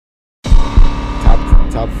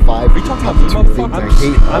top 5. you talking top about, 2 things I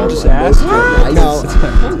hate. I'm just asking. I know.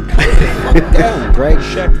 Calm down, Greg.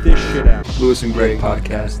 Check this shit out. Lewis and Greg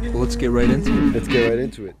podcast. Let's get right into it. Let's get right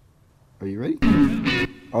into it. Are you ready?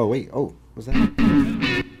 Oh, wait. Oh, what's that?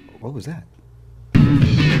 What was that?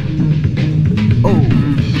 Oh.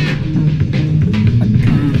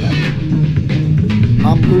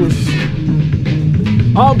 I'm Lewis.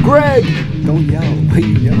 I'm Greg. Don't yell. Why are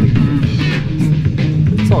you yelling?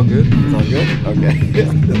 It's all good. It's all good?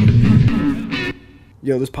 Okay.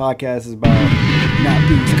 Yo, this podcast is about not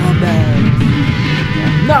being scumbags.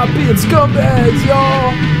 Not being scumbags,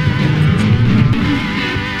 y'all.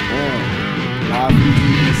 Live from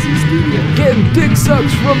GVC Studio. Getting dick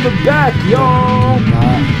sucks from the back, y'all. Do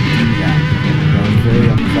not do that. That was very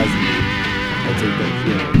unpleasant. I'll take that.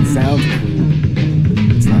 Yeah, it sounds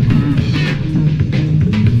cool. It's not cool.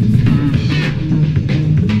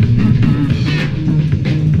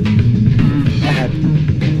 That happened.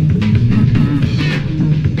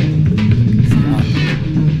 It's not.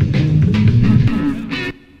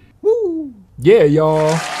 Woo! Yeah, y'all.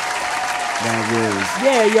 That was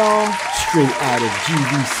Yeah, y'all. straight out of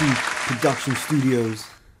GVC Production Studios.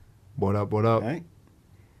 What up, what up? All right.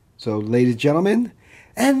 So, ladies and gentlemen,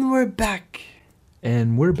 and we're back.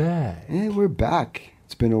 And we're back. And we're back.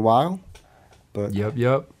 It's been a while, but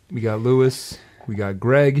Yep. We got Lewis. We got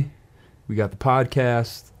Greg. We got the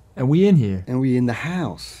podcast. And we in here. and we in the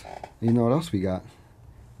house. You know what else we got?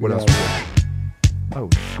 What else? got- Oh,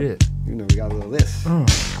 shit. You know, we got a little this.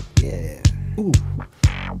 Yeah. Ooh.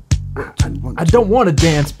 One, I don't want to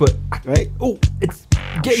dance, but Right? oh, it's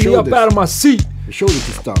getting me up Shoulders. out of my seat. The shoulders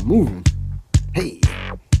can start moving. Hey.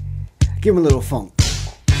 Give him a little funk.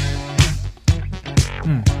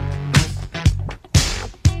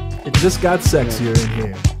 It just got sexier in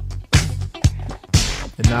here.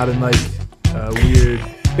 And not in like a weird,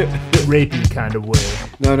 rapey kind of way.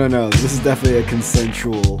 No. This is definitely a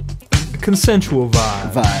consensual A consensual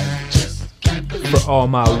vibe vibe. for all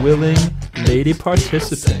my willing lady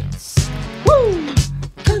participants. Woo!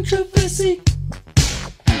 Controversy.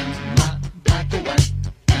 My black and white.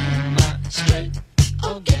 My straight.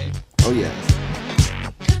 Okay. Oh, yes.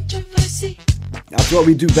 Controversy. That's what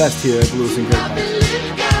we do best here at the Lewis and Greg I Podcast. believe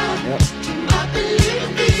in God. Yep. I believe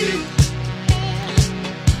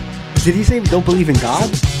in Did he say we don't believe in God?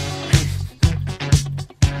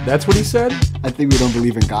 That's what he said? I think we don't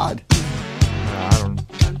believe in God.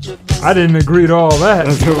 I didn't agree to all that.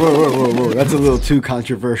 Whoa. That's a little too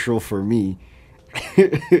controversial for me.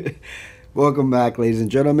 Welcome back, ladies and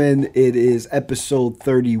gentlemen. It is episode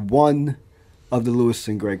 31 of the Lewis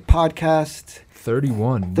and Greg podcast.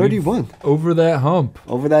 31. 31. We've over that hump.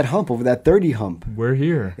 Over that hump, over that 30 hump. We're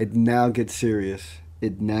here. It now gets serious.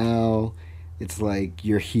 It's like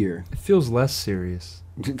you're here. It feels less serious,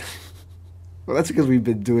 Well, that's because we've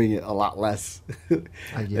been doing it a lot less.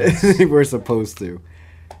 I guess. We're supposed to.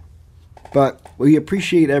 But we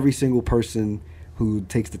appreciate every single person who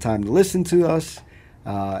takes the time to listen to us.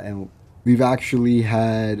 And we've actually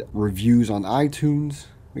had reviews on iTunes.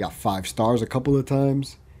 We got 5 stars a couple of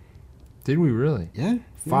times. Did we really? Yeah.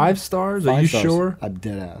 5 stars? Are 5 you stars. sure? I'm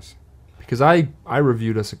dead ass. Because I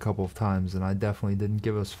reviewed us a couple of times and I definitely didn't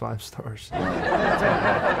give us 5 stars.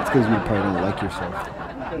 It's because you probably don't like yourself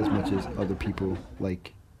as much as other people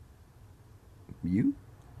like you.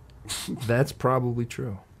 That's probably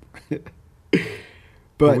true.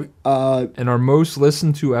 But And our most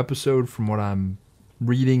listened to episode, from what I'm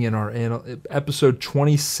reading in our episode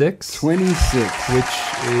 26, 26, which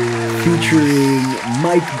is featuring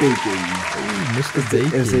Mike Bacon. Mr.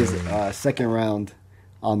 Bacon. It's his second round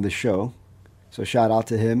on the show. So shout out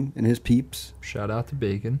to him and his peeps. Shout out to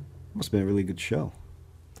Bacon. Must have been a really good show.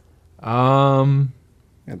 I don't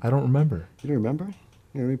remember. You don't remember?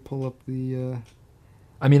 Here, let me pull up the...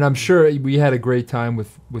 I mean, I'm sure we had a great time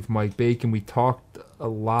with Mike Bacon. We talked a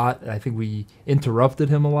lot. I think we interrupted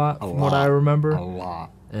him a lot, from what I remember. A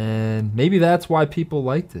lot. And maybe that's why people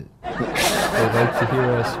liked it. They like to hear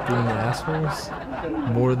us being assholes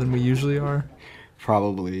more than we usually are.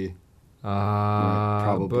 Probably. Probably.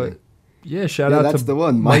 Probably. But yeah, shout out that's to the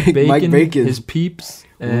one. Mike Mike Bacon. his peeps.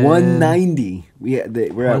 And 190. We're at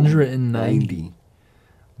 190.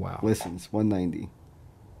 Wow. listens. 190.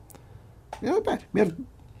 Yeah, not bad.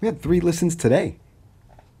 We had 3 listens today.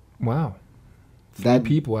 Wow. That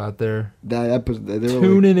People out there that episode. They were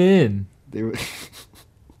tuning in. They were.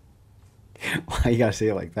 Why you gotta say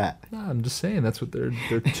it like that? No, I'm just saying that's what they're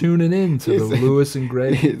tuning in to the Lewis and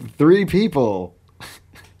Greg. 3 people.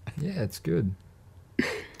 Yeah, it's good.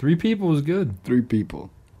 3 people is good. 3 people.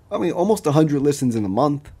 I mean, almost 100 listens in a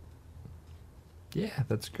month. Yeah,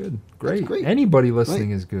 that's good. Great. great. Anybody listening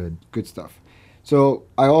Right. is good. Good stuff. So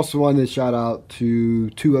I also wanted to shout out to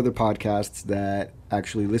 2 other podcasts that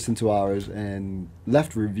actually listened to ours and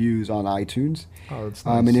left reviews on iTunes. Oh, that's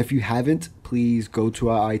nice. And if you haven't, please go to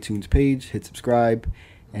our iTunes page, hit subscribe,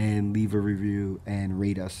 and leave a review and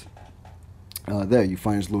rate us. There, you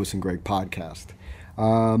find us Lewis and Greg podcast.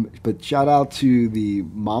 But shout out to the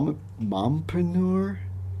Mompreneur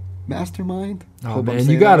Mastermind. Oh Hope I'm man, saying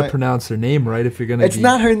you that got to right. pronounce their name right if you're gonna. It's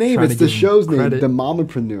not her name. trying It's to the give show's them name. credit. The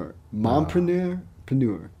Mompreneur. Mompreneur.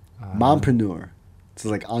 It's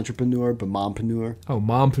like entrepreneur, but mompreneur. Oh,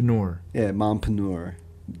 Mompreneur. Yeah, mompreneur.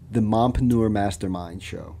 The Mompreneur Mastermind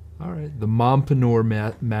show. All right, the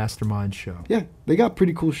Mompreneur Mastermind Show. Yeah, they got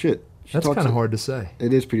pretty cool shit. She That's talks kind of a- hard to say.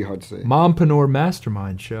 It is pretty hard to say. Mompreneur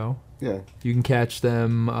Mastermind Show. Yeah. You can catch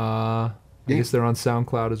them. I Yeah. guess they're on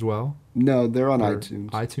SoundCloud as well. No, they're on Or iTunes.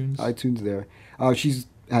 iTunes. iTunes there. She's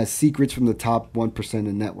has secrets from the top 1%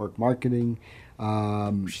 in network marketing.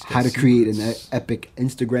 She's got How to create an secrets. epic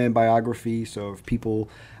Instagram biography. So if people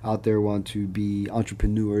out there want to be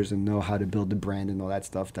entrepreneurs and know how to build a brand and all that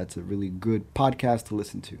stuff, that's a really good podcast to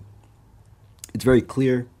listen to. It's very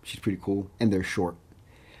clear. She's pretty cool. And they're short.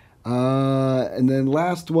 And then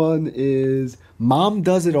last one is Mom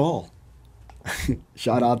Does It All.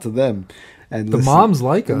 Shout out to them. And The listen- moms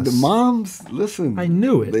like and us. The moms, listen. I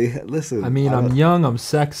knew it. They listen. I mean, I'm young, I'm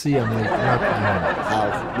sexy, I'm like,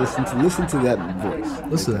 Listen to that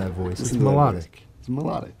voice. listen to that voice. It's Listen to that melodic. voice. It's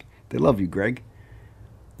melodic. They love you, Greg.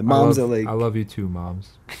 The I moms love, are like. I love you too,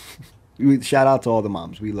 moms. Shout out to all the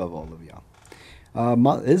moms. We love all of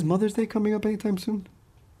y'all. Is Mother's Day coming up anytime soon?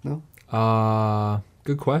 No.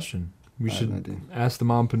 Good question. We I have no should idea. ask the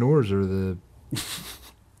mompreneurs or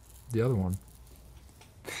the other one.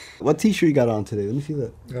 What T-shirt you got on today? Let me see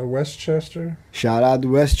that. Westchester. Shout out to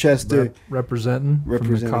Westchester. Representing from the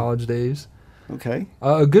Representing. college days. Okay.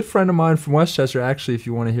 A good friend of mine from Westchester, actually, if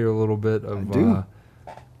you want to hear a little bit I of, do.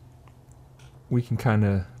 We can kind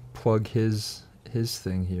of plug his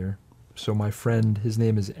thing here. So my friend, his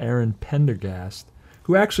name is Aaron Pendergast,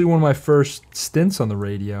 who actually one of my first stints on the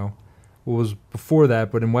radio. Well, was before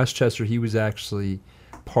that, but in Westchester, he was actually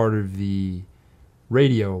part of the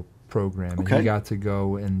radio program, and Okay. he got to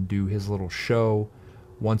go and do his little show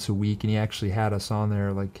once a week, and he actually had us on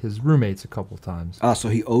there, like his roommates, a couple times. So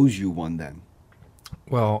he owes you one then.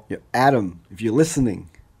 Well, Yeah, Adam, if you're listening,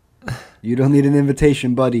 you don't need an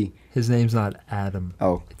invitation, buddy. his name's not Adam.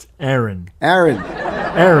 Oh, It's Aaron. Aaron.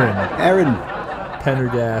 Aaron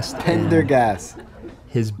Pendergast. and Pendergast.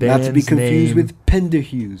 His band's Not to be confused name, with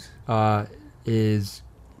Penderhughes. is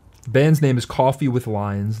the band's name is Coffee with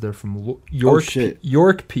Lions. They're from York, shit.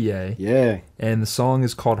 York, PA, Yeah. and the song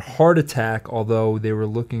is called Heart Attack. Although they were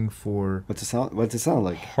looking for What's it sound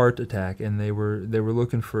like? Heart Attack, and they were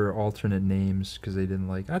looking for alternate names because they didn't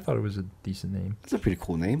like. I thought it was a decent name It's a pretty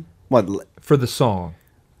cool name. What? for the song,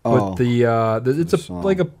 Oh, but it's the a song.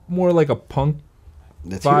 like a more like a punk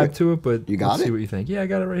let's hear vibe it. to it. But You got let's see it? what you think. Yeah, I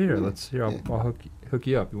got it right here. Yeah. Let's hear. I'll, Yeah. I'll hook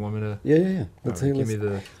you up. You want me to? Yeah. Let's, All right, hear, give me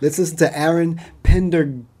let's, the let's listen to Aaron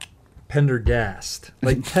Pendergast.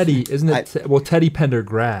 Like Teddy, isn't it? Teddy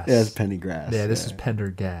Pendergrass. Yeah, it's Pendergrass. Yeah, this is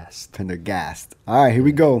Pendergast. Pendergast. All right, here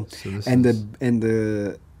we go. So this And is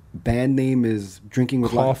the band name is Drinking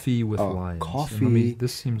with Coffee with Oh, Lions. And Coffee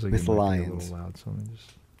this seems like with it might be a Lions. little loud, so let me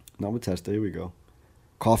just. Not with Testa. Here we go.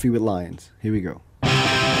 Coffee with Lions. Here we go.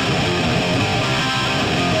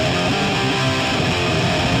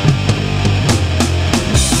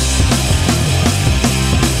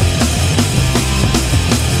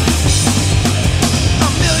 A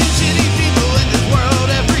million shitty people in this world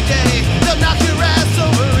every day. They'll knock your ass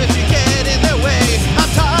over if you get in their way. I'm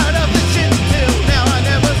tired of this shit too. Now I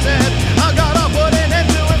never said I gotta put an end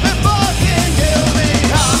to it. If it fucking kill me,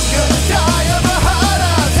 I'm gonna die of a heart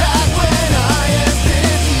attack when I am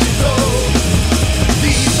 50 years old.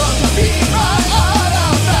 These songs will be my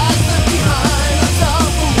artifacts left behind on some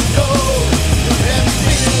food gold.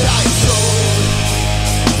 Everything that I sold,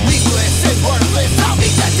 meaningless and worthless. I'll be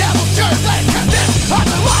the devil's journalist. On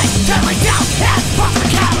the light, tearing down and proper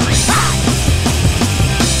calories high.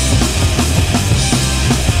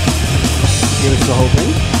 Give us the whole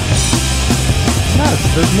thing. Yes,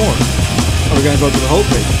 there's more. Oh, we're gonna go to the whole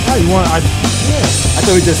thing. Oh, you want? I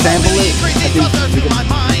thought we just sampled it. I Crazy think thoughts are we through my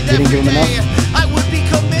mind didn't every give him day. I would be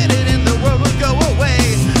committed and the world would go away.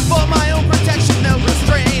 For my own protection, no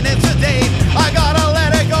restraint. And today, I gotta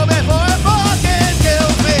let it go before it fucking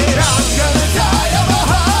kills me. I'm gonna die of a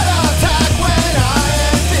heart attack when I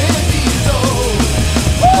am 50 years old.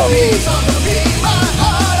 These are gonna be my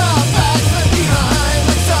artifacts left behind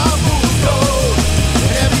like some food gold.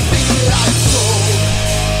 Everything that I sold.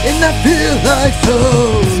 And I feel like so.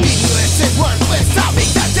 Meaningless and worthless, I'll be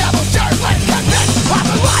the devil's journalist.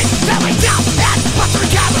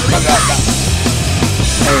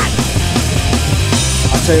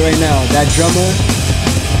 tell you right now, that drummer's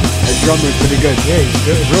pretty good. Yeah, he's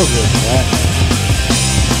good, real good.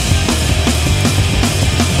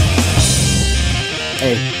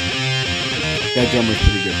 Hey, that drummer's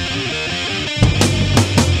pretty good.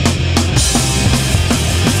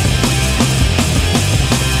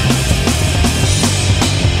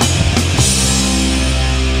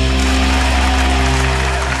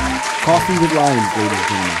 Coffee with Lions, ladies and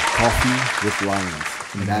gentlemen. Coffee with Lions.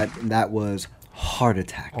 And that was Heart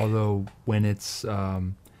Attack. Although when it's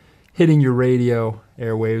hitting your radio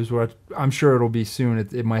airwaves, which I'm sure it'll be soon,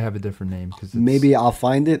 it might have a different name. Maybe I'll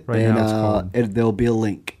find it, Right and now it's called- there'll be a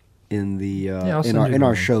link in the I'll in send our you in the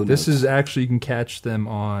our link. show notes. This is actually, you can catch them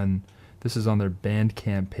on, this is on their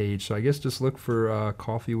Bandcamp page. So I guess just look for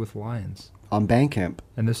Coffee with Lions. on Bandcamp.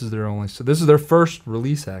 And this is their first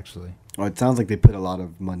release actually. Oh, it sounds like they put a lot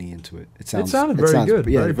of money into it. It Sounded very good,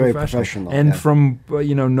 Yeah, very professional. And yeah. from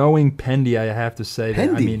knowing Pendy, I have to say that,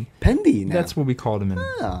 I mean, Pendy now. that's what we called him in.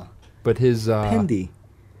 Ah, But his Pendy.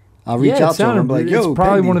 I'll reach yeah, out to him and be like, yo, it's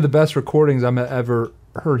probably Pendy. one of the best recordings I've ever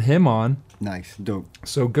heard him on. Nice, dope.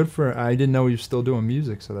 So good for. I didn't know he was still doing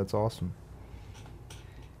music, so that's awesome.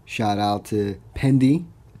 Shout out to Pendy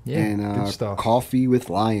Yeah, and good stuff. Coffee with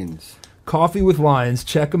Lions. Coffee with Lions,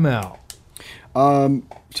 check him out.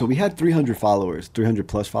 So we had 300 followers, 300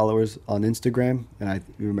 plus followers on Instagram, and I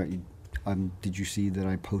remember. Did you see that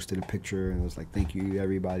I posted a picture and it was like, "Thank you,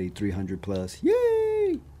 everybody, 300 plus,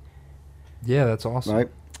 yay!" Yeah, that's awesome. Right?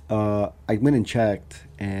 I went and checked,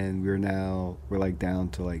 and we're like down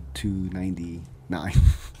to like 299.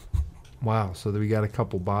 Wow, so we got a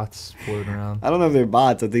couple bots floating around, I don't know if they're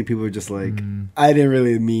bots. I think people are just like, I didn't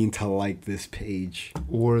really mean to like this page.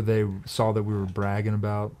 or they saw that we were bragging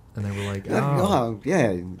about, and they were like, "Oh, Oh,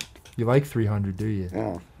 yeah, you like 300, do you?"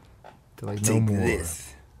 yeah. They're like, "No Take more."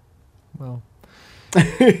 this. Well,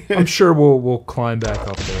 I'm sure we'll climb back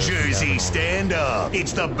up there. if we haven't Jersey, already. stand up.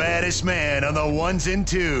 It's the baddest man on the ones and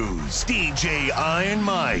twos. DJ Iron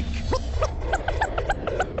Mike.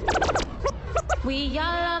 We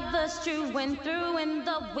all lovers true went through and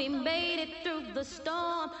though we made it through the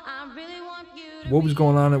storm. I really want you to What was be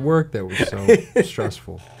going on at work that was so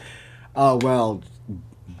stressful? Oh, well,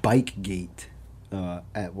 Bike Gate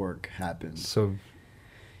at work happened. So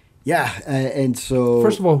Yeah, and so...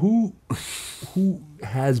 first of all, who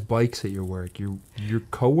has bikes at your work? Your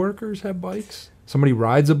coworkers have bikes? Somebody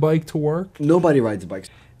rides a bike to work? Nobody rides bikes.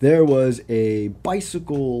 There was a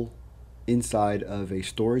bicycle inside of a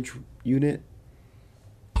storage unit,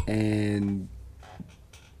 and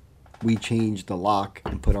we changed the lock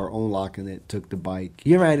and put our own lock in it, took the bike.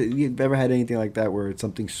 You ever had anything like that where it's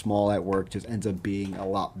something small at work just ends up being a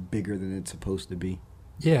lot bigger than it's supposed to be?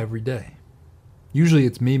 Yeah, every day. Usually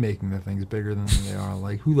it's me making the things bigger than they are.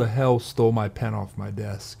 Like, who the hell stole my pen off my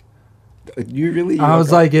desk? You really... I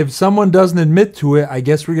was like, if someone doesn't admit to it, I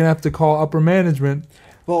guess we're going to have to call upper management.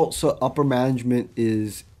 Well, so upper management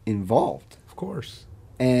is involved. Of course.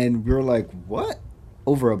 And we're like, what?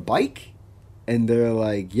 Over a bike? And they're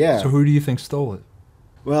like, yeah. So who do you think stole it?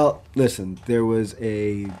 Well, listen, there was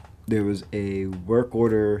a work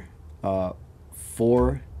order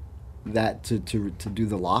for that to do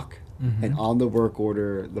the lock, and on the work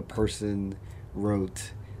order, the person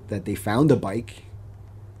wrote that they found a bike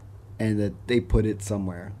and that they put it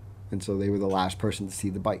somewhere, and so they were the last person to see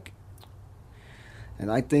the bike.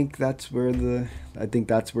 And I think that's where the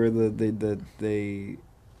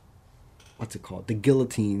what's it called? The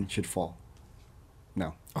guillotine should fall.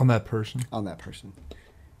 No. On that person? On that person.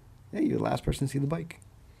 Yeah, you're the last person to see the bike.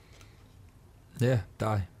 Yeah,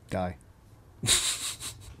 die. Die.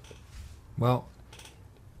 Well,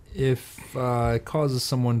 if it causes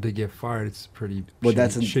someone to get fired, it's a pretty Well, shitty,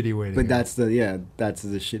 that's a shitty way to But go. that's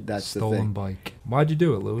the shit. That's Stolen the thing. bike. Why'd you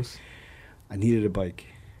do it, Lewis? I needed a bike.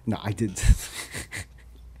 No, I did.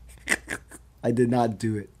 I did not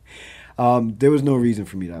do it. There was no reason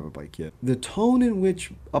for me to have a bike yet. The tone in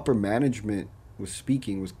which upper management was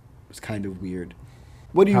speaking was kind of weird.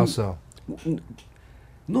 What do you? How so?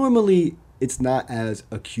 Normally, it's not as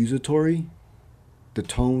accusatory. The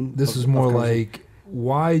tone. This of- is of more conversation. like,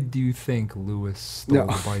 why do you think Lewis stole No,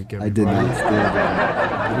 the bike? Everybody? I did not steal the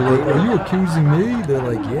bike. You're like, are you accusing me? They're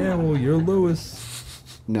like, yeah, well, you're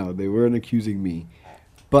Lewis. No, they weren't accusing me,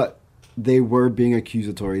 but they were being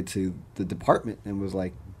accusatory to the department and was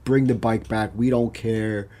like, "Bring the bike back. We don't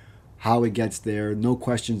care how it gets there. No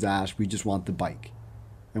questions asked. We just want the bike."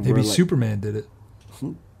 And Maybe we're like, Superman did it.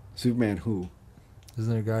 Superman who? Isn't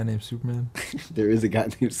there a guy named Superman? There is a guy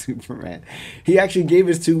named Superman. He actually gave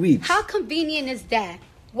us 2 weeks. How convenient is that?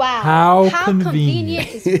 Wow. How convenient.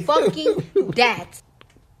 is fucking that?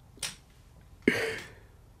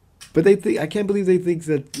 But they think I can't believe they think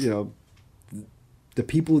that the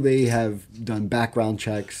people they have done background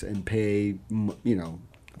checks and pay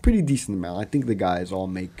a pretty decent amount. I think the guys all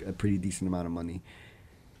make a pretty decent amount of money.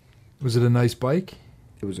 Was it a nice bike?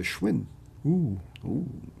 It was a Schwinn. Ooh.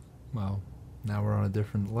 Well, now we're on a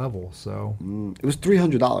different level, so. It was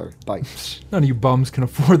 $300 bike. None of you bums can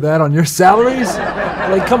afford that on your salaries.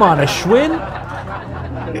 Like, come on, a Schwinn?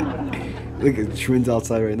 Look at Schwinn's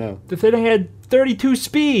outside right now. If they had 32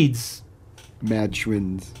 speeds. Mad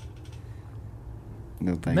Schwinns.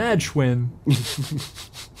 No thanks. Mad Schwinn.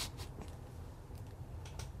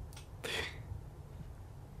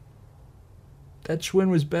 That Schwinn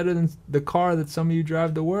was better than the car that some of you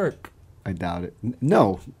drive to work. I doubt it.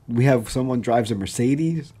 No, we have someone drives a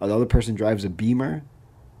Mercedes. Another person drives a Beamer.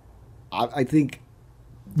 I think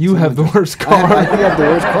you have the worst car. I think I have the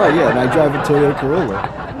worst car. Yeah, and I drive a Toyota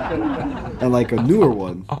Corolla, and like a newer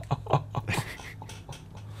one.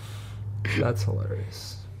 That's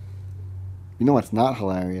hilarious. You know what's not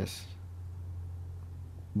hilarious?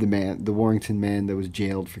 The Warrington man that was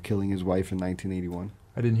jailed for killing his wife in 1981.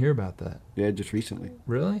 I didn't hear about that. Yeah, just recently.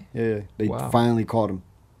 Really? Yeah. They Wow. finally caught him.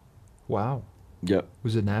 Wow. Yep.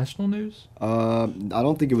 Was it national news? I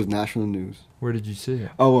don't think it was national news. Where did you see it?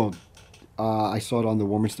 Oh, well, I saw it on the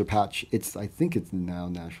Warminster Patch. I think it's now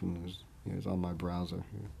national news. It was on my browser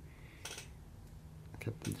here. I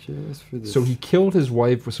kept it just for this. So he killed his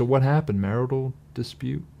wife. So what happened? Marital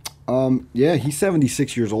dispute? Yeah, he's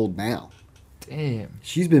 76 years old now. Damn.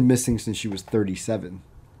 She's been missing since she was 37.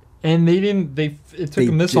 And it took They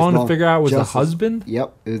him this just long to long- figure out it was the just- husband?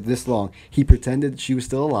 Yep, it was this long. He pretended she was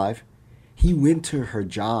still alive. He went to her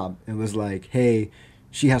job and was like, "Hey,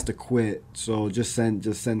 she has to quit, so just send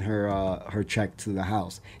her her check to the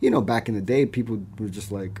house." Back in the day, people were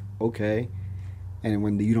just like, "Okay," and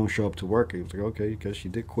when you don't show up to work, he was like, "Okay, because she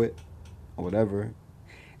did quit, or whatever."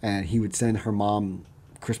 And he would send her mom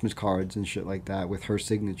Christmas cards and shit like that with her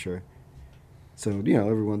signature. So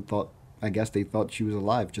everyone thought. I guess they thought she was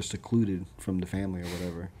alive, just secluded from the family or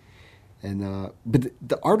whatever. And but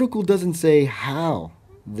the article doesn't say how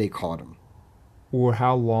they caught him. Or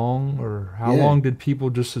how long? Or how Yeah. long did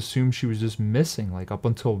people just assume she was just missing? Like up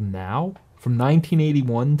until now? From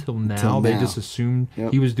 1981 till now, Till they now. just assumed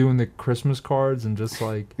Yep. he was doing the Christmas cards and just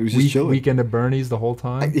like He was just chilling. Weekend at Bernie's the whole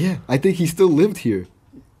time? I think he still lived here.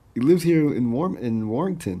 He lives here in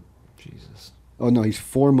Warrington. Jesus. Oh no, he's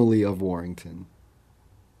formerly of Warrington.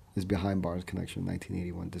 His behind bars connection,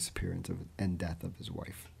 1981 disappearance and death of his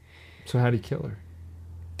wife. So how'd he kill her?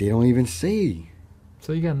 They don't even say.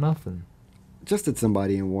 So you got nothing. Just that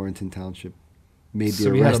somebody in Warrington Township made So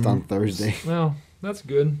the he had arrest a- on Thursday. Well, that's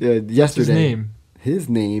good. Yeah, What's yesterday. his name? His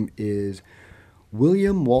name is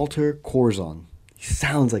William Walter Corzon. He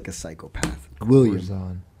sounds like a psychopath. William.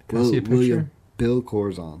 Corzon. Can I see a picture? William Bill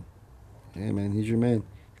Corzon. Yeah, man, he's your man.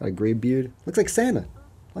 Got a gray beard. Looks like Santa.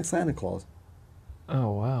 Like Santa Claus.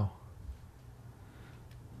 Oh, wow.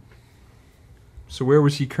 So where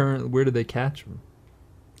was he where did they catch him?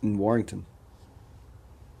 In Warrington.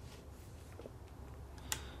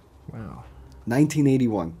 Wow.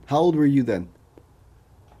 1981. How old were you then?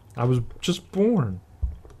 I was just born.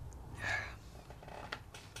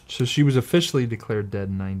 So she was officially declared dead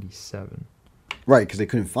in 97. Right, because they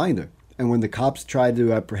couldn't find her. And when the cops tried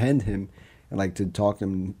to apprehend him and like to talk to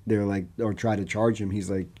him, they were like, or try to charge him, he's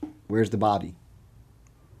like, "Where's the body?"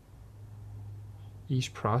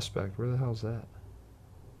 East Prospect, where the hell's that?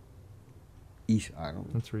 I don't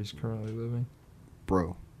know. That's where he's currently living.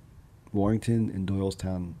 Bro. Warrington and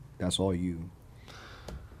Doylestown, that's all you.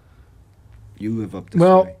 You live up this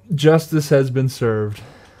Well, way. justice has been served.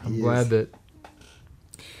 I'm He glad is that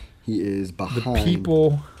He is the behind.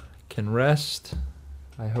 people can rest.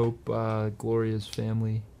 I hope Gloria's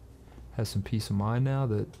family has some peace of mind now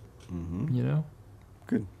that, Mhm.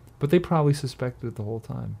 Good. But they probably suspected it the whole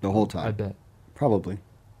time. The whole time. I bet. Probably.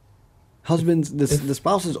 Husbands, the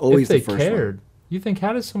spouse is If always they the first cared, one. you think,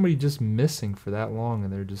 how does somebody just missing for that long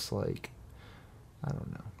and they're just like, I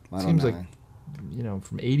don't know. I don't Seems know. like,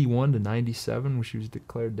 from 81 to 97 when she was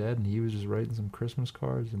declared dead and he was just writing some Christmas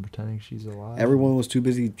cards and pretending she's alive. Everyone was too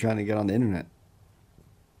busy trying to get on the internet.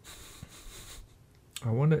 I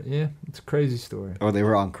wonder, yeah, it's a crazy story. Or they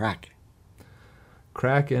were on crack.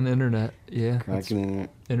 Crack and internet, yeah. Crack that's and internet.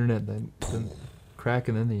 Internet, then crack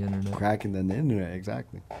and then the internet. Crack and then the internet,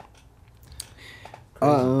 exactly.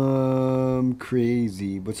 Crazy.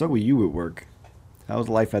 Crazy. What's up with you at work? How's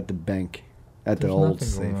life at the bank? At the There's old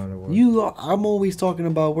nothing going safe? on at work. I'm always talking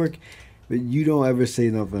about work, but you don't ever say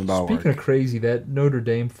nothing about Speaking work. of crazy, that Notre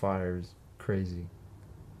Dame fire is crazy.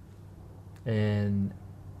 And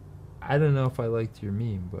I don't know if I liked your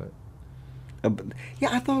meme, but But yeah,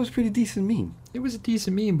 I thought it was a pretty decent meme. It was a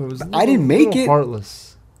decent meme, but it was. I didn't make it.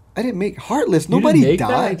 Heartless. I didn't make Heartless. You didn't Nobody make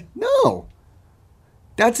died. that? No.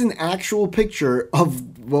 That's an actual picture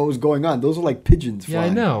of what was going on. Those are like pigeons Yeah,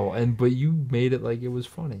 flying. I know, but you made it like it was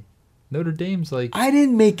funny. Notre Dame's like I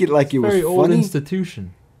didn't make it like it was very old funny.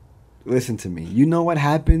 institution. Listen to me. You know what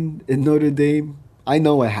happened in Notre Dame? I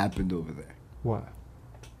know what happened over there. What?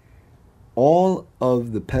 All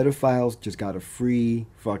of the pedophiles just got a free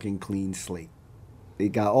fucking clean slate. They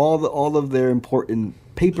got all of their important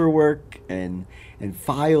paperwork and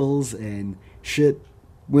files and shit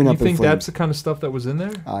went You up in think flames. that's the kind of stuff that was in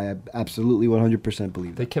there? I absolutely 100%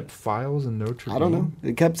 believe They that. kept files in Notre Dame. I don't know.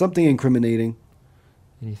 They kept something incriminating.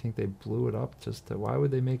 And you think they blew it up just to? Why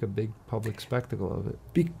would they make a big public spectacle of it?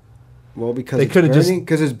 Because They it's coulda just- burning.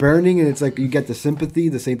 Because it's burning, and it's like you get the sympathy,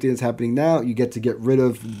 the same thing that's happening now. You get to get rid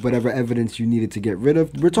of whatever evidence you needed to get rid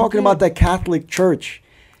of. We're talking Yeah. about that Catholic Church.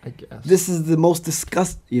 I guess. This is the most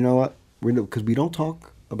You know what? Because we don't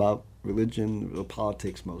talk about religion or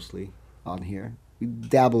politics mostly on here. We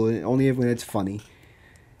dabble in it only when it's funny.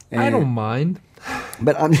 I And- don't mind.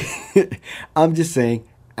 But I'm, I'm just saying,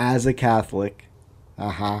 as a Catholic,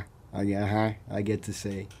 I get to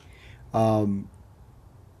say,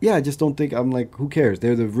 yeah, I just don't think I'm like, who cares?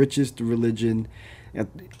 They're the richest religion,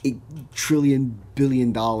 $8 trillion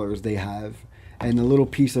billion they have, and a little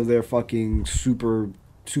piece of their fucking super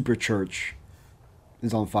church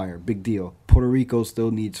is on fire. Big deal. Puerto Rico still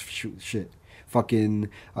needs shit. Fucking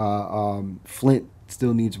Flint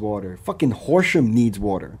still needs water. Fucking Horsham needs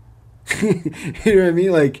water. You know what I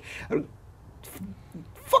mean? Like,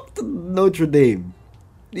 fuck the Notre Dame.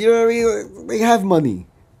 You know what I mean? Like, they have money.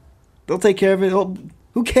 They'll take care of it.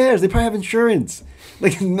 Who cares? They probably have insurance.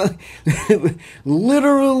 Like,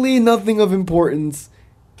 literally nothing of importance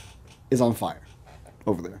is on fire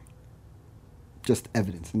over there. Just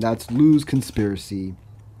evidence. And that's Lou's conspiracy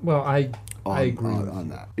Well, I on, agree on, with on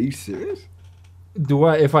you. that. Are you serious? Do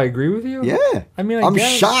I? If I agree with you? Yeah. I mean, I'm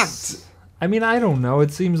guess- shocked. I mean, I don't know.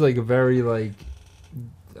 It seems like a very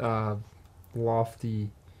lofty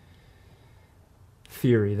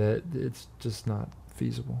theory that it's just not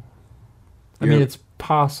feasible. I You mean, ever- it's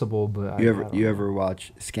possible, but I don't know. ever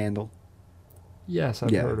watch Scandal? Yes,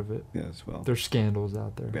 I've Yeah. heard of it. Yes, well. There's scandals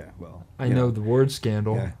out there. Yeah, well. I yeah. know the word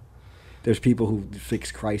scandal. Yeah. There's people who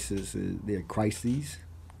fix crises. They're crises.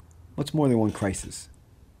 What's more than one crisis?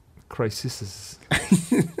 Crises.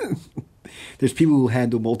 There's people who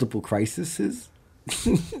handle multiple crises.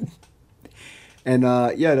 And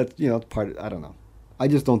yeah, that's part of, I don't know. I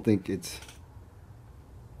just don't think it's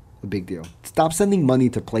a big deal. Stop sending money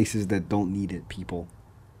to places that don't need it, people.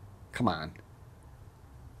 Come on.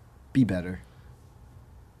 Be better.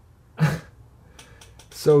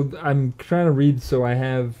 So I'm trying to read. So I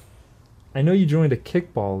know you joined a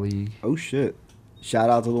kickball league. Oh shit. Shout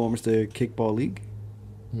out to the Warminster Kickball League.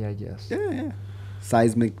 Yeah, I guess. Yeah.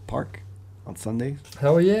 Seismic Park on Sundays.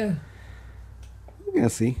 Hell yeah. We're gonna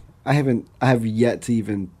see. I have yet to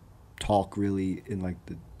even talk really in like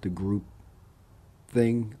the group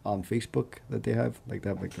thing on Facebook that they have. Like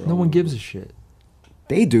that, like No one gives a shit.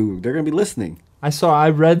 They do. They're gonna be listening. I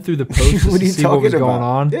read through the posts What are to you see what was talking going about?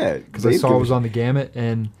 on. Yeah, because I they saw give it a was on the gamut,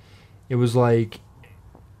 and it was like,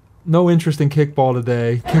 no interest in kickball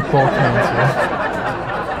today. Kickball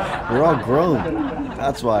canceled. We're all grown.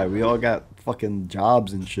 That's why we all got fucking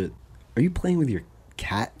jobs and shit. Are you playing with your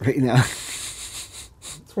cat right now? Just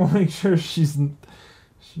want to make sure she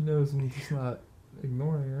knows I'm just not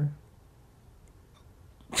ignoring her.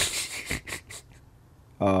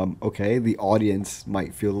 Okay, the audience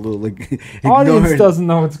might feel a little like Audience ignored. doesn't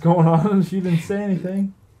know what's going on. She didn't say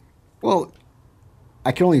anything. Well,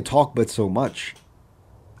 I can only talk but so much.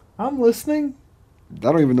 I'm listening. I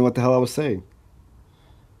don't even know what the hell I was saying.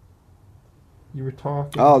 You were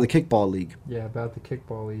talking. Oh, the kickball league. Yeah, about the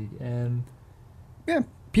kickball league, and Yeah,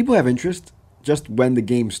 people have interest just when the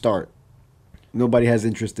games start. Nobody has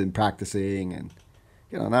interest in practicing and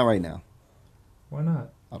not right now. why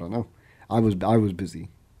not? I don't know. I was busy.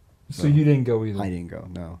 So you didn't go either. I didn't go.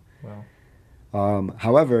 No. Well,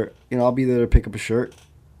 However, I'll be there to pick up a shirt.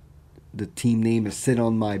 The team name is Sit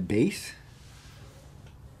on My Base.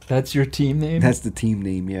 that's your team name. That's the team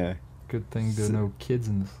name, yeah. Good thing there are no kids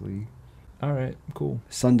in this league. All right, cool.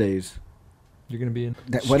 Sundays. You're gonna be in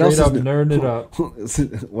What straight else is up new? nerding it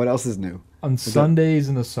up What else is new? on Sundays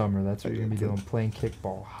in the summer. That's what you're gonna be Okay. doing, playing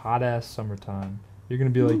kickball. Hot ass summertime. You're gonna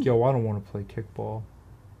be like, yo, I don't want to play kickball.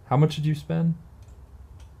 How much did you spend?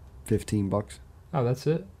 $15. Oh, that's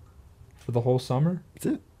it for the whole summer. That's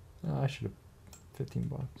it. Oh, I should have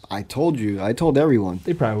 $15. I told you. I told everyone.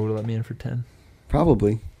 They probably would have let me in for 10.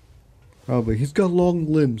 Probably. Probably. He's got long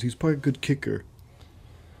limbs. He's probably a good kicker.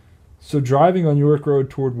 So driving on York Road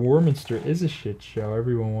toward Warminster is a shit show.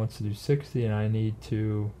 Everyone wants to do 60, and I need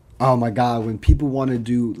to... Oh my God, when people want to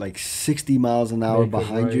do like 60 miles an hour Make a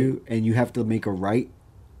behind right. you and you have to make a right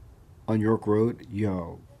on York Road,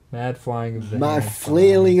 yo. Mad flying of the My hands.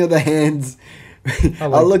 flailing of the hands. I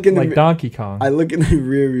I look in the like Donkey Kong. I look in the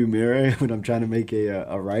rearview mirror when I'm trying to make a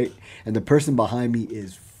right, and the person behind me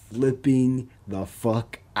is flipping the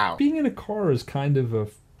fuck out. Being in a car is kind of a...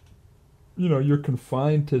 You know, you're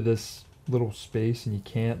confined to this little space and you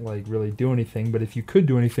can't like really do anything. But if you could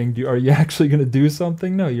do anything, are you actually going to do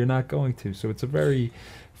something? No, you're not going to. So it's a very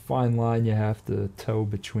fine line you have to toe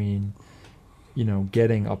between, you know,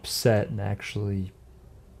 getting upset and actually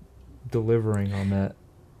delivering on that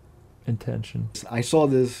intention. I saw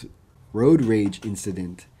this road rage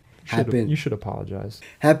incident You should apologize.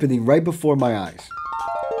 happening right before my eyes.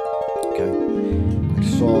 Okay, I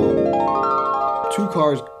saw two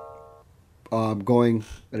cars going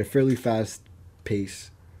at a fairly fast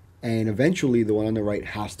pace, and eventually the one on the right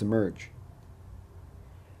has to merge.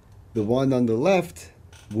 The one on the left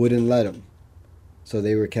wouldn't let them, so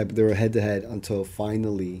they were head to head until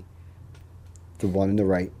finally the one on the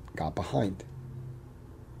right got behind.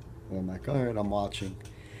 And I'm like, all right, I'm watching.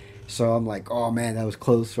 So I'm like, oh man, that was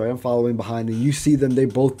close, right? I'm following behind, and you see them, they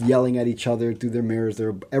both yelling at each other through their mirrors.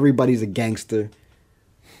 Everybody's a gangster.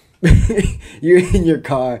 You're in your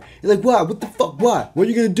car. You're like, what? What the fuck? What? What are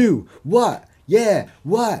you gonna do? What? Yeah.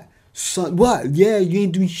 What? Son? What? Yeah. You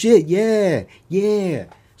ain't doing shit. Yeah. Yeah.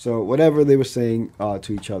 So whatever they were saying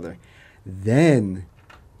to each other. Then,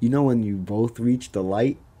 you know when you both reach the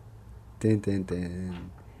light, I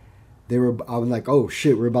was like, oh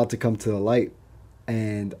shit, we're about to come to the light,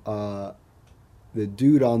 and the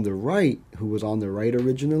dude on the right, who was on the right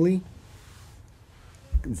originally,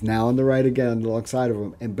 is now on the right again alongside of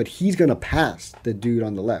him, but he's gonna pass the dude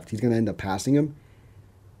on the left. He's gonna end up passing him.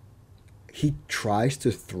 He tries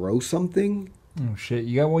to throw something, Oh shit!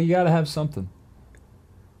 You got to have something.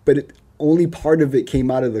 but only part of it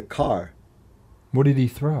came out of the car. What did he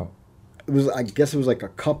throw? I guess it was like a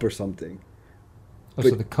cup or something. Oh,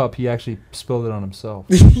 so the cup, he actually spilled it on himself.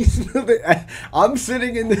 I'm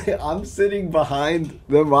sitting behind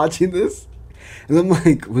them watching this, and I'm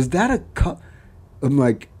like, was that a cup? I'm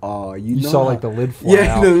like, oh, you know saw how- like the lid fly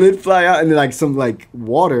yeah, out. the lid fly out, and then like some like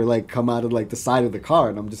water like come out of like the side of the car,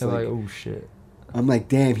 and I'm just They're like, like, oh shit. I'm like,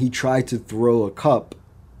 damn, he tried to throw a cup,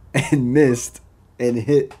 and missed, and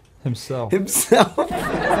hit Himself. himself.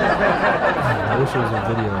 I wish there was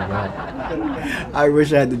a video of that. I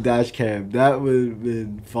wish I had the dash cam. That would have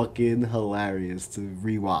been fucking hilarious to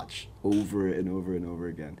rewatch over and over and over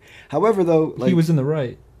again. However, though, like, He was in the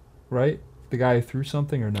right? The guy who threw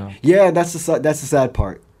something, or no? yeah, that's the sad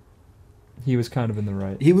part. He was kind of in the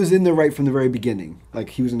right. He was in the right from the very beginning. Like,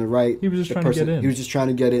 he was in the right. He was just the trying to get in. He was just trying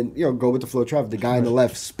to get in. You know, go with the flow of traffic. The guy on the Right.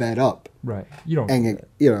 left sped up, Right. You don't. and do it, that.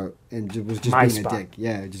 you know, and was just My being spot. a dick.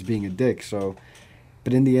 Yeah, just being a dick. So,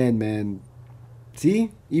 but in the end, man, see,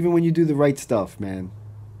 even when you do the right stuff, man,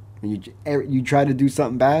 when you try to do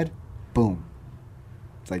something bad, boom,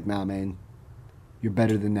 it's like, nah, man, you're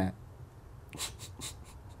better than that.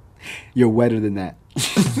 You're wetter than that.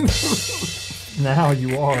 Now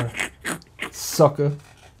you are. Sucker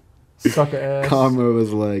ass. Karma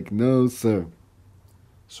was like, no, sir.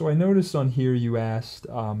 So I noticed on here you asked,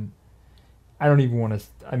 I don't even want to,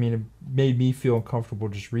 I mean, it made me feel uncomfortable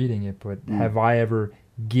just reading it, but have I ever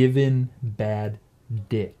given bad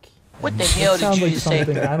dick? What the hell Sounds did you like just say?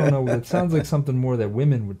 something, I don't know, it sounds like something more that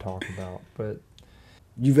women would talk about, but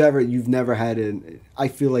You've never had an. I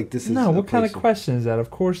feel like this is. no, a what kind of place question is that?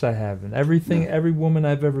 Of course I haven't. Every woman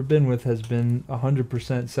I've ever been with has been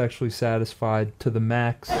 100% sexually satisfied to the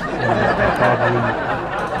max. And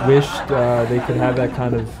I probably wished they could have that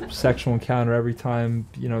kind of sexual encounter every time,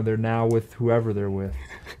 you know, they're now with whoever they're with.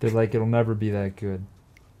 They're like, it'll never be that good.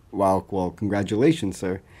 Wow. Well, congratulations,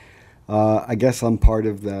 sir. I guess I'm part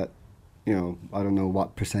of that. You know, I don't know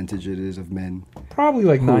what percentage it is of men Probably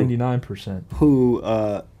like Who? 99%. who,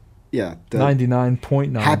 yeah,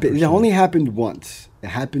 99.9%. happened. It only happened once. It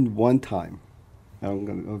happened one time. I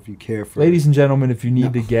don't know if you care for. Ladies and gentlemen, if you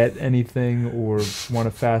need No. to get anything or want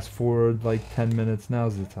to fast forward like 10 minutes,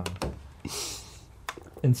 now's the time.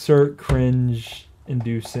 Insert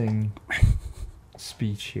cringe-inducing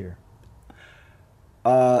speech here.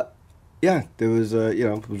 Yeah, there was you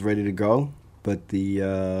know, was ready to go, but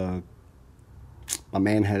my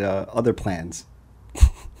man had other plans.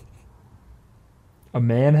 A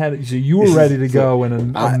man had... So you were ready to go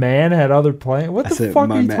and a man had other plans? What I the said, fuck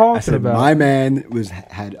my are you man- I talking said about? my man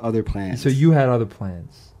had other plans. So you had other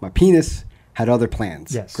plans. My penis had other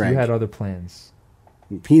plans. Yes, Greg. you had other plans.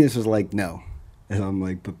 And Penis was like, no. And I'm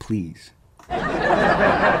like, but please. It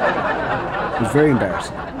was very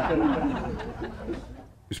embarrassing. It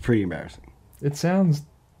was pretty embarrassing. It sounds...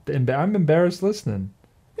 I'm embarrassed listening.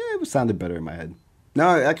 Yeah, it sounded better in my head.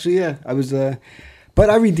 No, actually, yeah. I was... but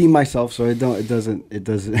I redeemed myself, so it doesn't...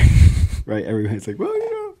 right? Everyone's like, well,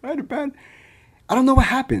 I had a bad... I don't know what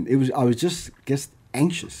happened. I was just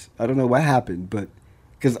anxious. I don't know what happened, but...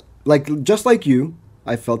 Because, just like you,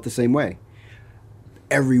 I felt the same way.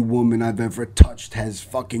 Every woman I've ever touched has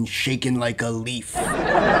fucking shaken like a leaf.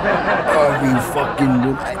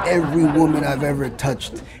 Every woman I've ever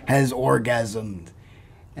touched has orgasmed.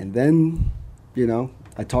 And then,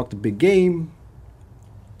 I talked a big game.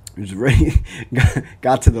 It was ready.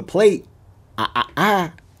 Got to the plate.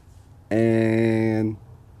 And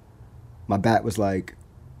my bat was like,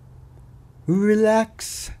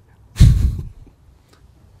 relax.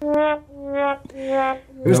 It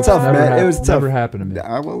was tough, man. It was tough. Never happened to me.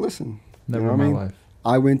 Well, listen. Never you know in my what I mean? life.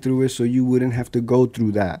 I went through it so you wouldn't have to go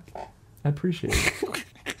through that. I appreciate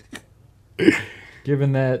it.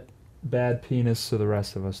 Giving that bad penis so the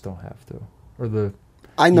rest of us don't have to. Or the...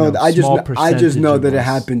 I know. I just know percentage that of it us.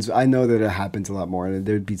 happens. I know that it happens a lot more, and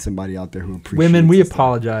there'd be somebody out there who appreciates. Women, we this stuff.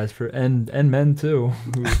 apologize for, and men too.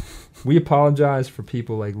 We apologize for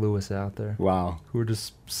people like Lewis out there. Wow. Who are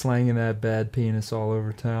just slanging that bad penis all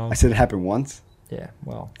over town. I said it happened once. Yeah.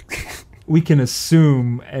 Well, we can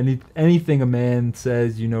assume anything a man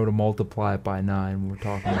says, to multiply it by 9. We're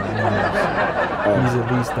talking about numbers. He's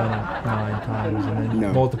at least done it 9 times, and then you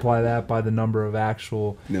multiply that by the number of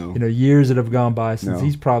actual, years that have gone by since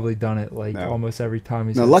he's probably done it almost every time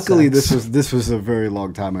he's. No, had luckily sex. this was a very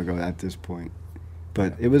long time ago at this point,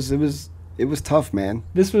 but it was tough, man.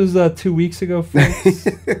 This was 2 weeks ago, folks.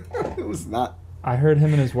 It was not. I heard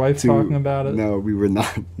him and his wife talking about it. No, we were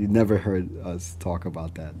not. You never heard us talk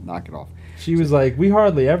about that. Knock it off. She was like, we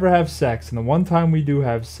hardly ever have sex, and the one time we do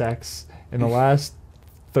have sex in the last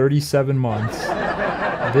 37 months,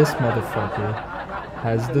 this motherfucker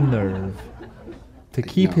has the nerve to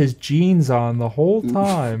keep his jeans on the whole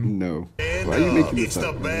time. No. And Why are you making it's this the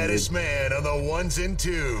up, man? baddest man on the ones and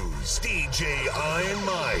twos, DJ Iron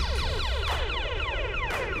Mike.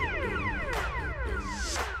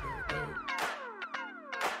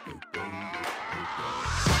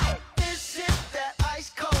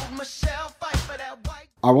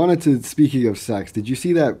 I wanted to. Speaking of sex, did you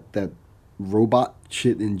see that robot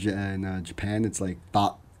shit in Japan? It's like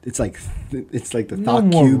thought. It's like the No thought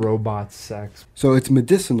more cube. robot sex. So it's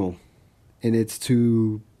medicinal, and it's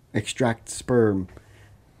to extract sperm.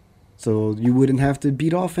 So you wouldn't have to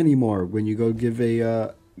beat off anymore when you go give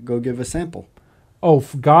a sample. Oh,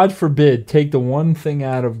 God forbid, take the one thing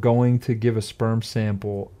out of going to give a sperm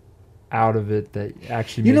sample out of it that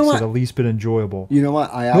actually You know makes what? it at least bit enjoyable. You know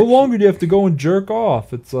what? No longer do you have to go and jerk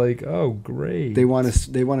off. It's like, oh, great. They want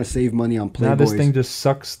to save money on Playboys. Now this thing just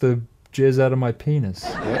sucks the jizz out of my penis.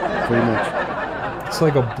 Yep, pretty much. It's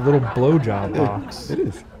like a little blowjob box. It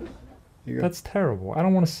is. Here you go. That's terrible. I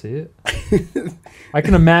don't want to see it. I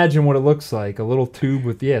can imagine what it looks like. A little tube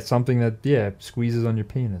with, something that, squeezes on your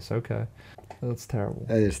penis. Okay. That's terrible.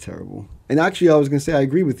 That is terrible. And actually, I was going to say, I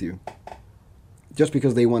agree with you. Just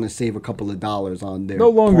because they want to save a couple of dollars on their No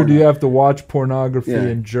longer porno. do you have to watch pornography Yeah.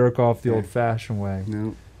 and jerk off the old-fashioned way.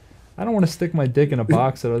 No. I don't want to stick my dick in a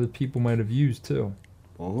box that other people might have used, too.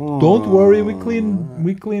 Oh. Don't worry, we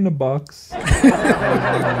clean a box.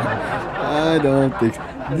 I don't think so.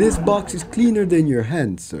 This box is cleaner than your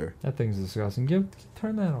hand, sir. That thing's disgusting.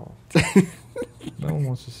 Turn that off. No one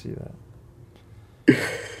wants to see that.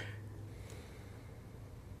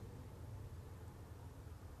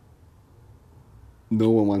 No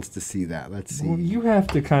one wants to see that. Let's see. Well, you have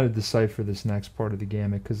to kind of decipher this next part of the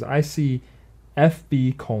gamut because I see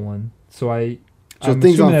FB : so I'm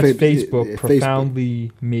things assuming on that's Facebook. Facebook.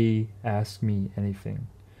 Profoundly me, ask me anything.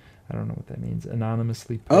 I don't know what that means.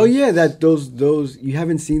 Anonymously post. Oh yeah, those you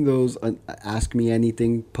haven't seen those Ask Me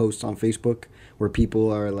Anything posts on Facebook where people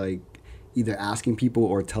are like either asking people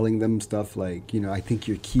or telling them stuff like, I think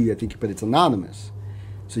you're cute, but it's anonymous,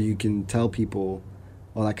 so you can tell people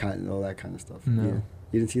all that kind of stuff. No. Yeah.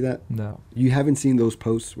 You didn't see that? No. You haven't seen those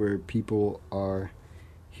posts where people are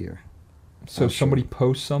here. So I'll somebody show you.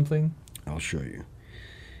 posts something? I'll show you.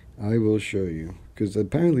 I will show you because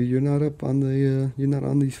apparently you're not up on the you're not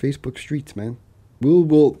on these Facebook streets, man. We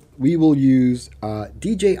will use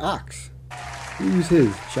DJ Ox. We'll use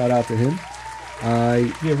his. Shout out to him.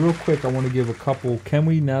 Yeah, real quick, I want to give a couple. Can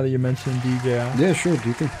we, now that you're mentioning DJ Ox? Yeah, sure. Do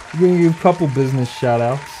you think? We're going to give a couple business shout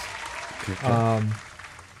outs. Okay.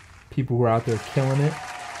 People who are out there killing it,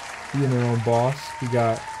 being their own boss. We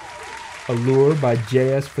got Allure by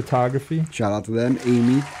JS Photography. Shout out to them,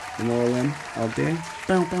 Amy, and all of them out there.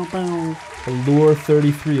 Bow, bow, bow. Allure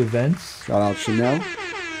 33 Events. Shout out Chanel.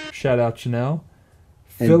 Shout out Chanel.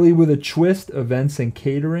 And- Philly with a Twist Events and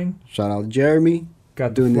Catering. Shout out Jeremy.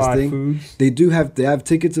 Got Doing the this Fly thing. Foods. They have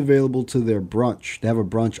tickets available to their brunch. They have a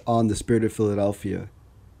brunch on the Spirit of Philadelphia.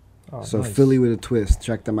 Oh, So nice. Philly with a Twist.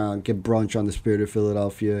 Check them out. Get brunch on the Spirit of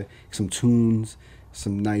Philadelphia. Some tunes,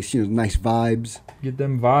 some nice, nice vibes. Get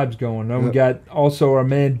them vibes going. Now we Yep. got also our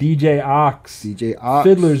man DJ Ox. DJ Ox.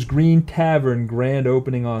 Fiddler's Green Tavern grand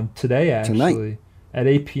opening on today actually. Tonight. At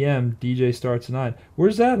 8 p.m. DJ starts at 9.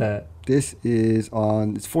 Where's that at? This is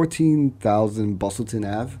on, it's 14,000 Bustleton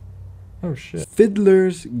Ave. Oh shit.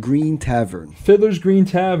 Fiddler's Green Tavern. Fiddler's Green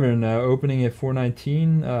Tavern opening at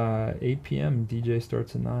 4:19, 8 p.m. DJ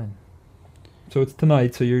starts at 9. So it's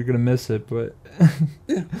tonight, so you're gonna miss it. But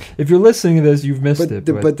if you're listening to this, you've missed it.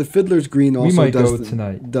 But the Fiddler's Green also might does go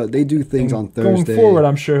tonight. They do things and on Thursday. Going forward,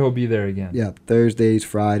 I'm sure he'll be there again. Yeah, Thursdays,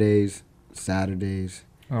 Fridays, Saturdays.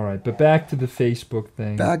 All right, but back to the Facebook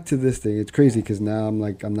thing. Back to this thing. It's crazy because now I'm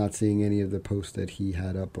not seeing any of the posts that he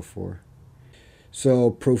had up before.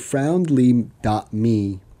 So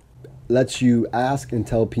profoundly.me lets you ask and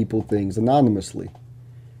tell people things anonymously.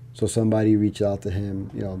 So somebody reached out to him,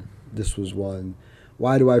 this was one.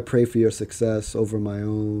 Why do I pray for your success over my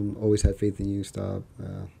own? Always had faith in you. Stop.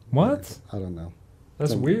 What? I don't know.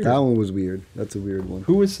 That's weird. That one was weird. That's a weird one.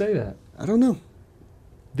 Who would say that? I don't know.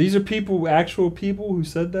 These are actual people who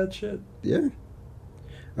said that shit? Yeah.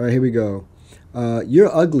 All right, here we go.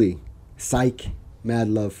 You're ugly. Psych. Mad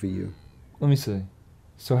love for you. Let me see.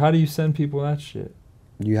 So how do you send people that shit?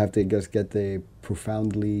 You have to just get the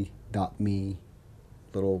profoundly.me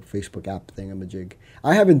little Facebook app thingamajig.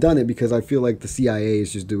 I haven't done it because I feel like the CIA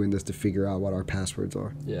is just doing this to figure out what our passwords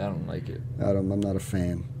are. Yeah, I don't like it. I'm not a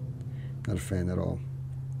fan. Not a fan at all.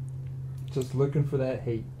 Just looking for that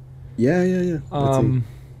hate. Yeah. Let's see.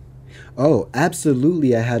 Oh,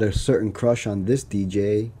 absolutely. I had a certain crush on this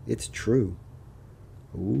DJ. It's true.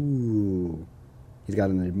 Ooh. He's got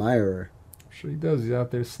an admirer. Sure he does. He's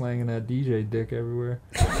out there slanging that DJ dick everywhere.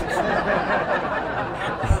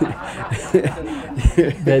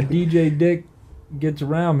 That DJ dick gets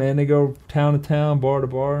around, man. They go town to town, bar to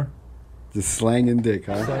bar. Just slanging dick,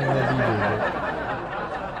 huh? Slanging that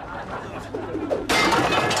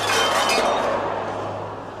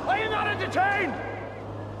DJ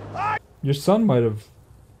dick. Your son might have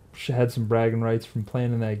had some bragging rights from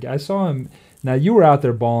playing in that. I saw him. Now you were out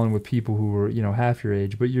there balling with people who were, half your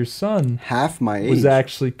age, but your son half my age was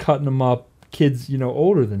actually cutting them up. Kids,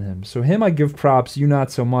 older than him. So him, I give props. You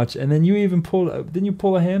not so much. And then you even didn't you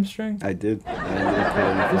pull a hamstring? I did.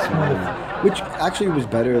 Which actually was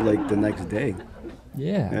better the next day.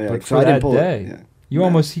 Yeah, but so for I didn't that pull day, it.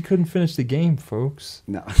 Yeah. He couldn't finish the game, folks.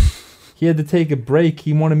 No. He had to take a break.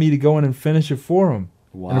 He wanted me to go in and finish it for him.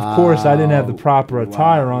 Wow. And of course, I didn't have the proper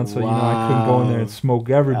attire on, so I couldn't go in there and smoke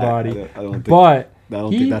everybody. I don't think, but I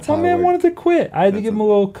don't think that's my how it man works. wanted to quit. I had to give him a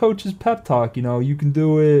little coach's pep talk. You can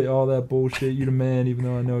do it, all that bullshit. You're the man, even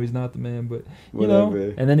though I know he's not the man. But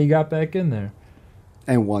Whatever. And then he got back in there.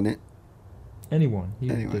 And won it. And he won. He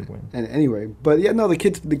Anyway. did win. And anyway, but yeah, no, the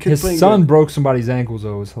kids His playing son good. broke somebody's ankles,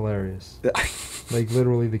 though. It was hilarious.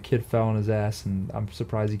 Literally, the kid fell on his ass, and I'm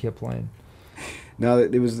surprised he kept playing. No,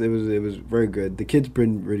 it was very good. The kid's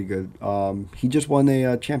been really good. He just won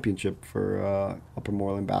a championship for Upper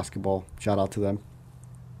Moreland basketball. Shout out to them.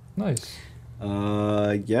 Nice.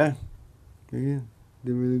 Yeah, did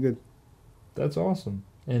really good. That's awesome.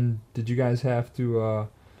 And did you guys have to,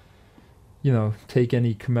 take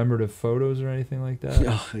any commemorative photos or anything like that?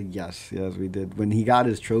 Oh, yes, we did. When he got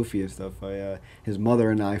his trophy and stuff, his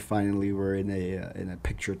mother and I finally were in a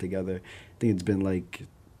picture together. I think it's been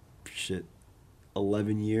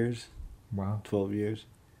 11 years. Wow. 12 years.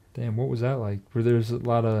 Damn, what was that like? Were there's a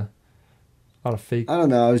lot of fake I don't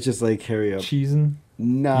know. I was just hurry up. cheesing?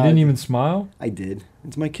 No, You didn't even smile? I did.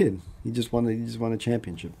 It's my kid. He just won a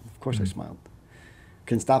championship. Of course I smiled.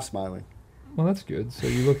 Couldn't stop smiling. Well, that's good. So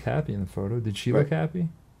you look happy in the photo. Did she look happy?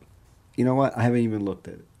 You know what? I haven't even looked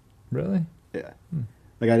at it. Really? Yeah.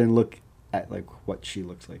 I didn't look at what she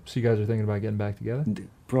looks like. So you guys are thinking about getting back together?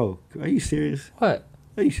 Bro, are you serious? What?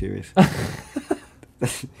 Are you serious?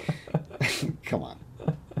 Come on.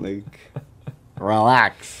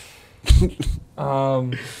 Relax.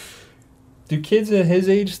 Do kids at his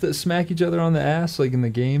age smack each other on the ass in the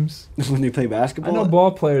games? When they play basketball? I know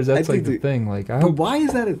ball players. That's I think the thing. I But hope why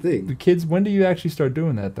is that a thing? the kids. When do you actually start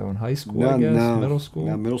doing that though? In high school, I guess. Middle school.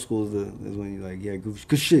 No, middle school is when you're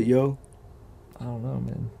good shit, yo. I don't know,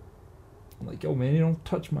 man. I'm yo, man, you don't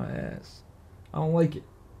touch my ass. I don't like it.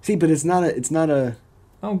 See, but it's not a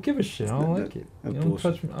I don't give a shit. I don't like it. You don't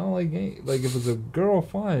touch me. I don't like if it's a girl,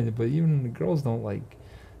 fine. But even the girls don't like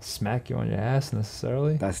smack you on your ass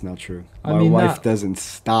necessarily. That's not true. I My mean, wife doesn't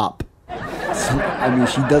stop. I mean,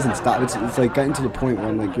 she doesn't stop. It's like getting to the point where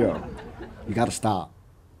I'm like, yo, you gotta stop.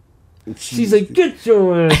 And She's like, get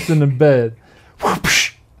your ass in the bed.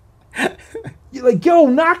 You're like, yo,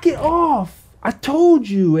 knock it off. I told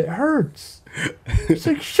you it hurts. She's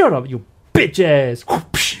like, shut up, you bitch ass.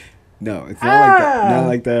 no, it's not like that. Not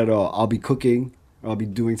like that at all. I'll be cooking. I'll be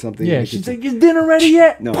doing something. Yeah, she's like, is dinner ready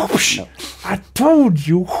yet? No, no. I told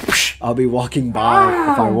you. I'll be walking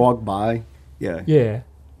by. If I walk by, yeah. Yeah.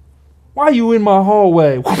 Why are you in my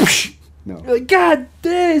hallway? No. You're like, God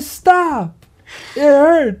damn, stop. It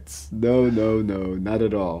hurts. No, not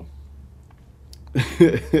at all.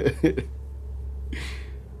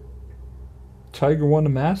 Tiger won the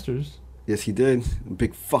Masters. Yes, he did.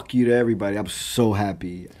 Big fuck you to everybody. I'm so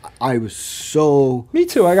happy. I was so Me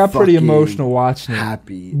too. I got pretty fucking emotional watching it.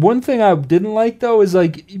 happy. One thing I didn't like though is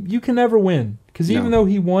like you can never win because even No. though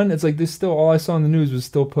he won, it's like this still all I saw in the news was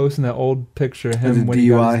still posting that old picture of His him when he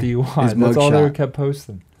got his DUI, DUI. his That's all they mugshot. kept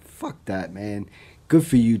posting. Fuck that, man. Good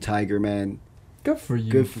for you, Tiger, man. Good for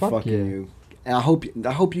you. Good for Fuck fucking yeah. you. And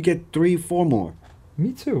I hope you get 3-4 more.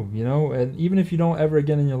 Me too. You know, and even if you don't ever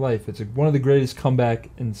again in your life, it's one of the greatest comeback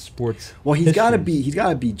in sports. Well, he's got to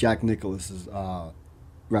histories. be Jack Nicklaus's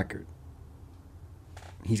record.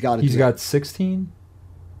 He's got He's got 16,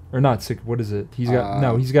 or not six. What is it? He's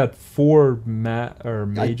got He's got 4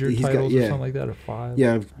 major he's got- titles yeah. or something like that, or 5.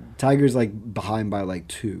 Yeah, Tiger's like behind by like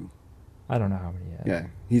 2. I don't know how many. Yet. Yeah,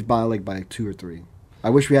 he's by 2 or 3. I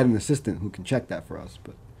wish we had an assistant who can check that for us,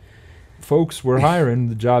 but Folks, we're hiring.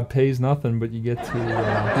 The job pays nothing, but you get to.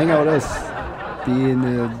 hang out with us. Be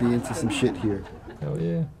into some shit here. Hell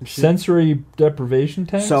yeah. Sensory deprivation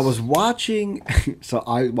tanks? So I was watching. So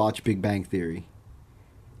I watch Big Bang Theory,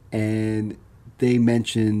 and they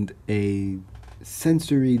mentioned a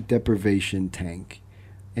sensory deprivation tank,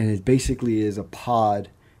 and it basically is a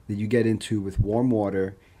pod that you get into with warm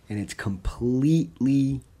water, and it's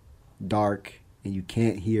completely dark, and you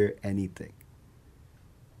can't hear anything.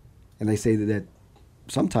 And they say that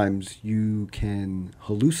sometimes you can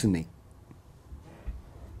hallucinate.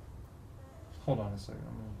 Hold on a second.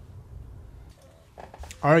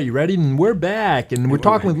 All right, you ready? And we're back, and we're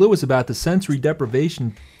talking with Lewis about the sensory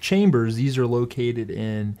deprivation chambers. These are located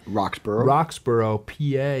in Roxborough,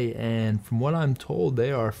 PA, and from what I'm told,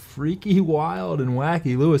 they are freaky, wild, and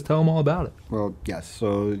wacky. Lewis, tell them all about it. Well, yes.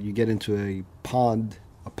 So you get into a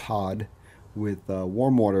pod with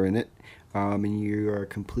warm water in it, and you are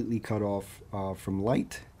completely cut off from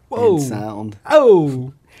light Whoa. and sound.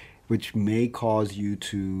 Oh! Which may cause you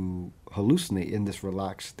to hallucinate in this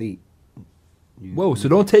relaxed state. Whoa, so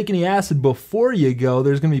don't take any acid before you go.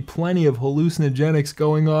 There's going to be plenty of hallucinogenics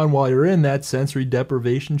going on while you're in that sensory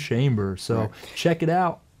deprivation chamber. So check it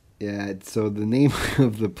out. Yeah, so the name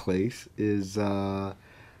of the place is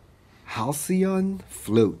Halcyon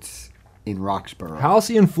Floats in Roxborough.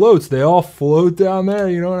 Halcyon floats. They all float down there,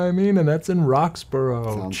 you know what I mean? And that's in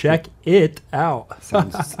Roxborough. Sounds check it out.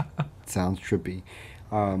 Sounds trippy.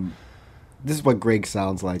 This is what Greg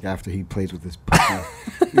sounds like after he plays with his puppy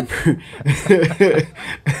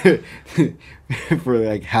for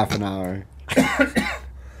like half an hour.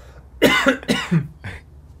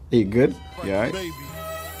 You good? You alright? Do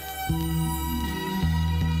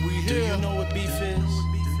you know what beef is?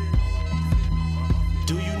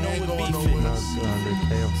 Do you know what beef is?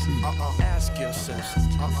 Ask yourself.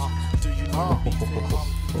 Do you know what beef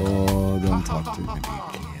is? Oh, don't talk to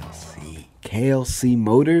me. KLC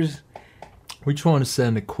Motors? We just want to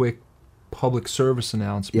send a quick public service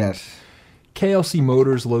announcement. Yes. KLC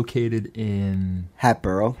Motors located in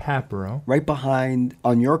Hatboro. Right behind,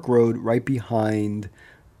 on York Road, right behind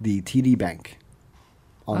the TD Bank.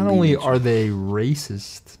 Not only are they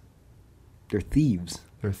racist, they're thieves.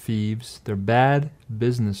 They're thieves. They're bad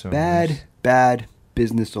business owners. Bad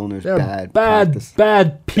business owners. They're bad bad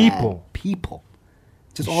people. Bad people.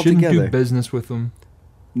 Just You all shouldn't together. do business with them.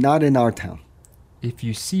 Not in our town. If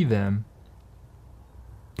you see them,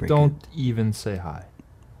 don't even say hi.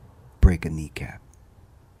 Break a kneecap.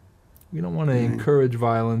 We don't want to encourage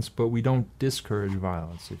violence, but we don't discourage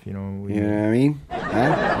violence. If you know, You know what I mean?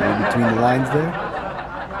 Huh? Read between the lines there.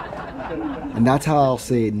 And that's how I'll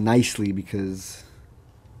say it nicely because,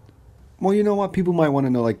 well, you know what? People might want to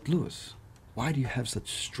know, like, Lewis, why do you have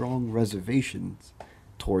such strong reservations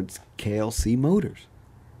towards KLC Motors?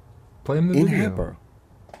 Play them the in video. Hatboro.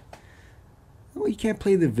 Well, you can't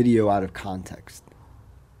play the video out of context.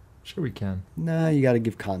 Sure we can. Nah, you got to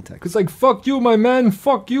give context. Cause like fuck you, my man.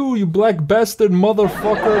 Fuck you, you black bastard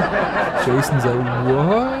motherfucker. Jason's like,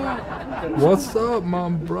 what? What's up, my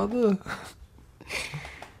brother?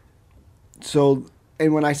 So,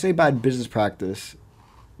 and when I say bad business practice,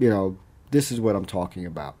 you know, this is what I'm talking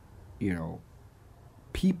about. You know,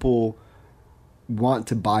 people want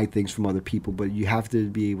to buy things from other people, but you have to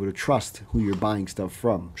be able to trust who you're buying stuff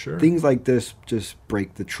from. Sure. Things like this just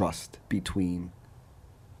break the trust between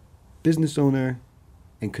business owner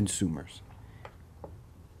and consumers.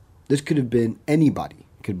 This could have been anybody.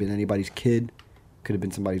 Could have been anybody's kid. Could have been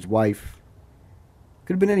somebody's wife.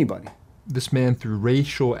 Could have been anybody. This man threw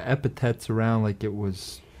racial epithets around like it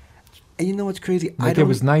was. And you know what's crazy? Like it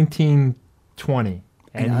was 1920.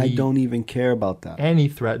 And I don't even care about that. And he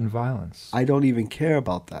threatened violence. I don't even care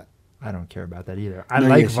about that. I don't care about that either. I No,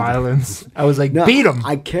 like yes, you do. violence. I was like, No, beat him.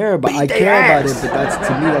 I care about Beat it, their ass. but that's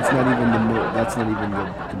to me that's not even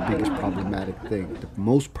the biggest problematic thing. The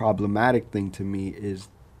most problematic thing to me is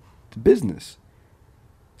the business.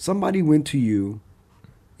 Somebody went to you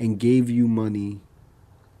and gave you money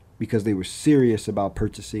because they were serious about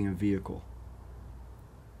purchasing a vehicle.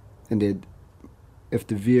 And if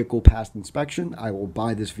the vehicle passed inspection, I will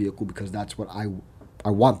buy this vehicle because that's what I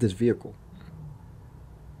want this vehicle.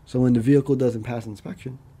 So when the vehicle doesn't pass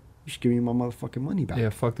inspection, you should give me my motherfucking money back. Yeah,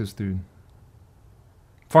 fuck this dude.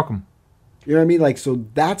 Fuck him. You know what I mean? Like, so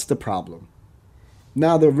that's the problem.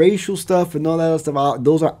 Now the racial stuff and all that other stuff,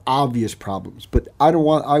 those are obvious problems. But I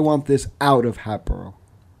want this out of Hatboro.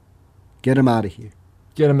 Get him out of here.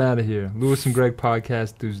 Get him out of here. Lewis and Greg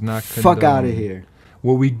podcast does not condone. Fuck out of here.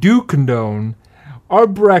 What we do condone are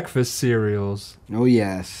breakfast cereals. Oh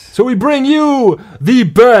yes. So we bring you the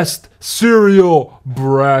best cereal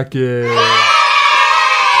bracket.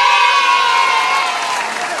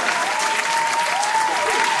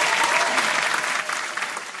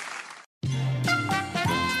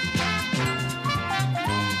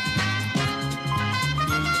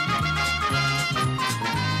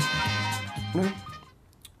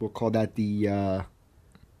 We'll call that the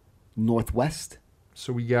Northwest.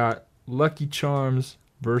 So we got Lucky Charms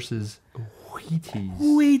versus Wheaties.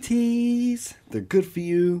 Wheaties. They're good for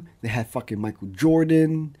you. They had fucking Michael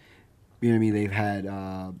Jordan. You know what I mean? They've had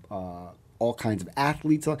all kinds of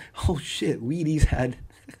athletes on. Oh shit, Wheaties had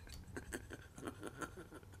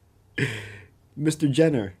Mr.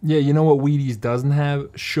 Jenner. Yeah, you know what Wheaties doesn't have?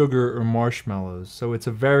 Sugar or marshmallows. So it's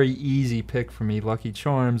a very easy pick for me. Lucky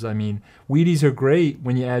Charms. I mean, Wheaties are great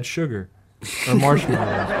when you add sugar or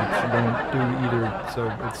marshmallows, which you don't do either.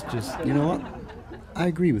 So it's just. You know what? I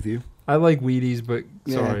agree with you. I like Wheaties, but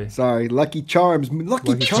sorry. Yeah, sorry. Lucky Charms.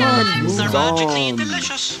 Lucky Charms moves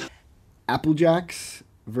on. Apple Jacks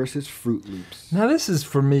versus Fruit Loops. Now this is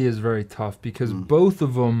for me is very tough because both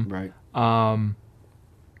of them Right.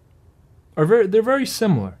 they're very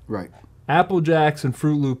similar. Right. Apple Jacks and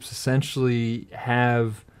Fruit Loops essentially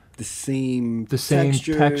have The same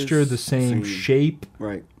texture, the same shape.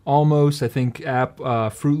 Right. Almost. I think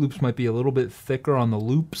Fruit Loops might be a little bit thicker on the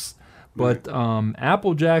loops, but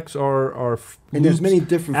Apple Jacks are And there's many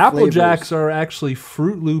different Apple flavors. Jacks are actually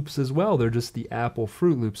Fruit Loops as well. They're just the Apple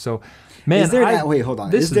Fruit Loops. So, man, is there wait, hold on.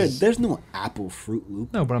 This There's no Apple Fruit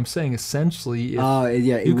Loop. No, but I'm saying essentially, if Yeah,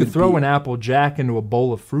 it you could would throw be. an Apple Jack into a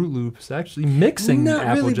bowl of Fruit Loops, actually mixing Not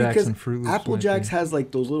Apple really, Jacks because and Fruit Loops. Apple might Jacks be has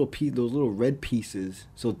like those little red pieces,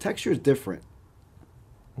 so texture is different.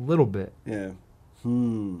 a little bit. Yeah.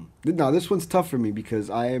 No, this one's tough for me because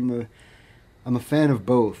I'm a fan of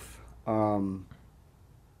both.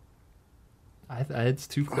 It's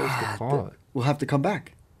too close to call it. We'll have to come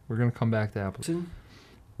back. We're gonna come back to Apple.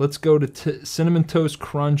 Let's go to Cinnamon Toast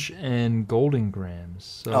Crunch and Golden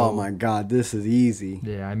Grams. So, Oh my God, this is easy.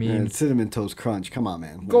 Yeah, I mean, Cinnamon Toast Crunch. Come on,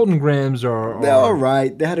 man. Golden Grams are They're all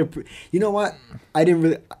right. They had you know what? I didn't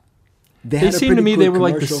really. They seem to me they were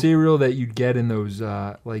like the commercial. cereal that you'd get in those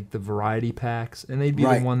like the variety packs, and they'd be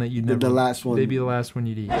Right. the one that you'd The never. last one. They'd be the last one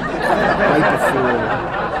you'd eat. right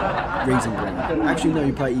before Raisin Bran. Actually, no,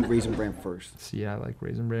 you probably eat Raisin Bran first. See, I like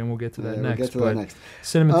Raisin Bran. We'll get to that Yeah, next. We'll get to but that next.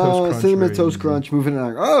 Cinnamon Toast Crunch. Cinnamon very Toast easy. Crunch. Moving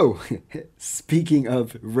on. Oh, speaking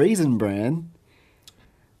of Raisin Bran,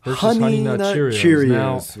 Versus Honey Nut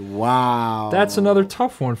Cheerios. Now, wow, that's another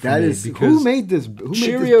tough one for That me is because who made this? Who made this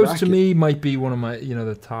Cheerios to bracket? me might be one of my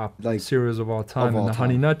the top cereals of all time. all And the time.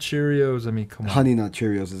 Honey Nut Cheerios, I mean, come on. Honey Nut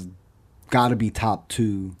Cheerios has got to be top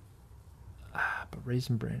 2. But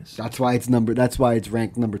Raisin Bran is. That's why it's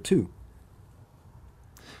ranked number 2.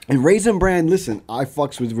 And Raisin Bran, listen, I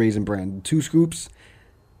fucks with Raisin Bran. 2 scoops,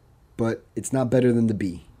 but it's not better than the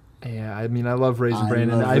B. Yeah, I mean, I love Raisin I Bran,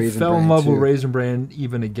 and love I Raisin fell in Bran, love with too. Raisin Bran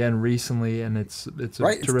even again recently, and it's a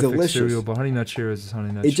Right, it's terrific delicious. cereal. But Honey Nut Cheerios is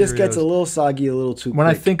Honey Nut Cheerios. It just gets a little soggy, a little too When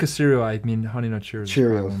I quick. think of cereal, I mean Honey Nut Cheerios. Is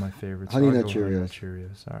probably Cheerios. one of my favorites. Honey I'll Nut go Honey Nut Cheerios.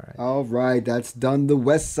 Cheerios. All right. All right, that's done. The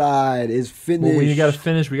West Side is finished. Well, when you got to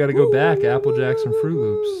finish, we got to go back. Apple Jacks and Fruit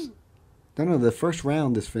Loops. No, the first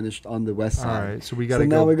round is finished on the West Side. All right, so we got So to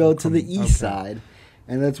go. now we go to the come- East okay. Side,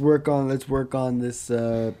 and let's work on this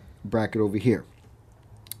bracket over here.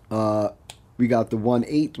 We got the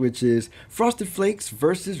 1-8, which is Frosted Flakes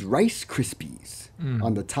versus Rice Krispies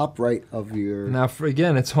on the top right of your. Now,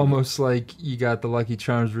 again, it's almost like you got the Lucky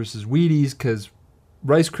Charms versus Wheaties because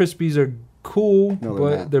Rice Krispies are cool, No, they're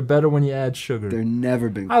but not. they're better when you add sugar. They're never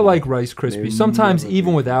been. I cool. like Rice Krispies. They're Sometimes never even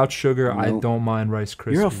been without sugar, I Nope. don't mind Rice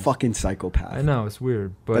Krispies. You're a fucking psychopath. I know it's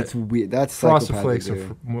weird, but That's weird. That's Frosted psychopathic Flakes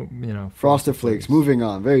are, there. Frosted Flakes. Moving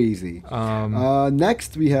on. Very easy.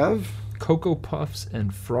 Next we have. Cocoa Puffs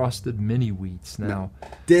and Frosted Mini Wheats. Now,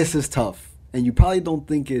 This is tough, and you probably don't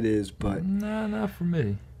think it is, but nah, not for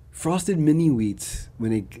me. Frosted Mini Wheats,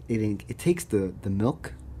 when it takes the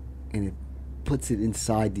milk, and it puts it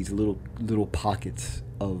inside these little pockets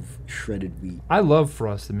of shredded wheat. I love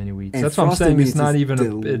Frosted Mini Wheats. And That's what I'm Frosted saying. Mini It's not is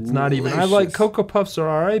even. It's not even. I like delicious. Cocoa Puffs are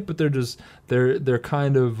all right, but they're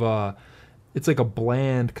kind of. It's like a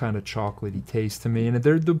bland kind of chocolatey taste to me, and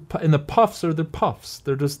the puffs are puffs.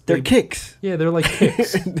 They're Kicks. Yeah, they're like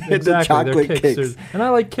kicks. They're Exactly, chocolate they're kicks. And I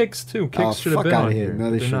like kicks too. Kicks Oh, should have fuck been outta on here. here. No, but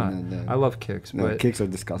they they're shouldn't not. have. I love kicks, No, but kicks are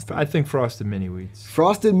disgusting. I think Frosted Mini Wheats.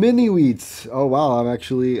 Frosted Mini Wheats. Oh wow,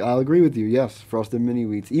 I'll agree with you. Yes, Frosted Mini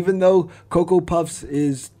Wheats. Even though Cocoa Puffs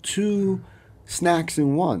is 2 snacks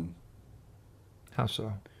in one. How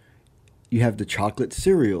so? You have the chocolate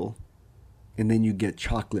cereal, and then you get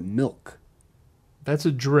chocolate milk. That's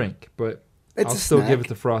a drink, but It's I'll a still give snack. it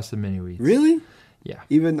to Frosted Mini Wheats. Really? Yeah.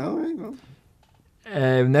 Even all right, well.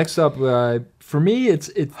 Next up, for me,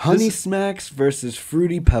 it's Honey this, Smacks versus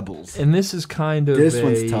Fruity Pebbles. and this is kind of This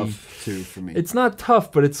one's tough too for me. It's not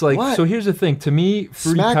tough, but it's like What? so. Here's the thing: to me,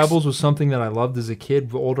 Fruity Smacks- Pebbles was something that I loved as a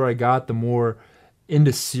kid. The older I got, the more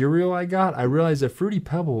into cereal I got. I realized that Fruity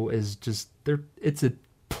Pebble is just it's a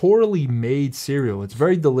poorly made cereal. It's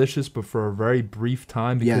very delicious, but for a very brief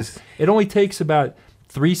time because Yes. it only takes about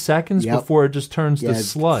 3 seconds Yep. before it just turns to it's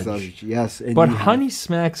sludge. Yes, and But you have- Honey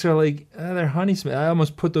Smacks are like they're Honey Smacks. I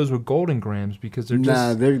almost put those with Golden Grams because they're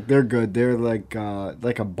just they're good. They're like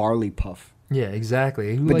a barley puff. yeah,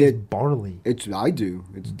 exactly. Who But likes they- barley? I do.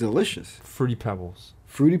 It's delicious. Fruity Pebbles.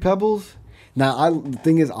 Fruity Pebbles. Now, the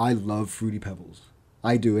thing is, I love Fruity Pebbles.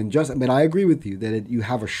 I do, but I agree with you that you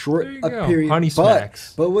have a short There you go. period. Honey but,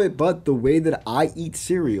 Smacks. But the way that I eat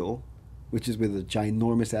cereal, which is with a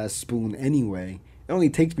ginormous ass spoon anyway, it only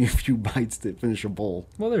takes me a few bites to finish a bowl.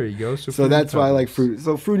 Well, there you go. So So Fruity that's why I like Pebbles. fruit.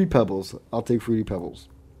 So Fruity Pebbles. I'll take Fruity Pebbles.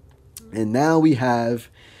 And now we have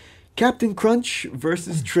Captain Crunch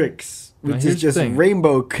versus Trix, Now, which here's is the just thing.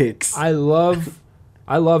 rainbow kicks. I love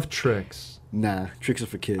Trix. Nah, Trix are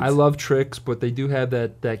for kids. I love Trix, but they do have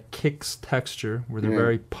that Kix texture where they're Yeah.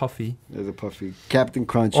 very puffy. There's a puffy. Captain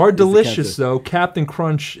Crunch. Are is the delicious captain. though. Captain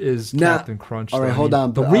Crunch is Nah. Captain Crunch. All right, though. hold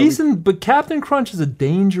on, The but are we- reason, Captain Crunch is a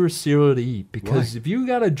dangerous cereal to eat because Why? if you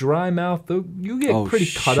got a dry mouth, you get Oh,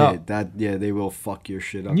 pretty cut up. They will fuck your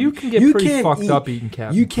shit up. You can get pretty can't fucked up eating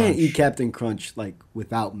Captain You can't Crunch. eat Captain Crunch like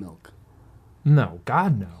without milk. No,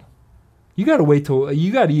 God no. You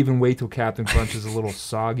gotta even wait till Captain Crunch is a little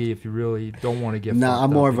soggy if you really don't want to get. Nah, fucked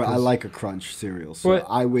I'm more up of a. I because like a crunch cereal, so But-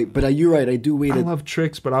 I wait. But you're right. I do wait. I love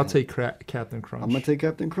Trix, but I'll take Captain Crunch. I'm gonna take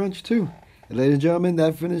Captain Crunch too. And ladies and gentlemen,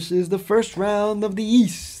 that finishes the first round of the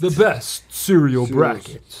East. the best cereal Cereals.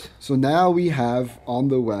 bracket. So now we have on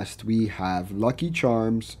the West, we have Lucky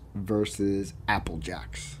Charms versus Apple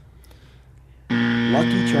Jacks.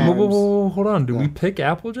 Lucky Charms. Whoa, hold on. Did we Yeah. pick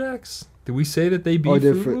Apple Jacks? Did we say that they beat Oh,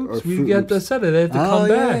 they're Fruit Fruit- or Loops? We Fruit got to Loops. said it. They have to come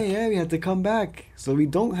back. Yeah, we have to come back. So we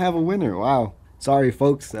don't have a winner. Wow. Sorry,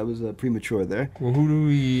 folks. That was premature there. Well, who do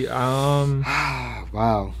we?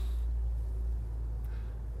 Wow.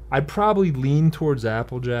 I'd probably lean towards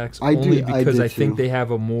Apple Jacks I do- only I because did I think too. they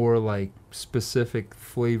have a more like specific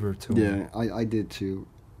flavor to them. Yeah, I did too.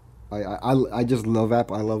 I just love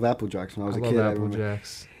Apple. I love Apple Jacks when I was I a love kid. I Apple remember.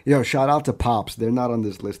 Jacks. Yo, shout out to Pops. They're not on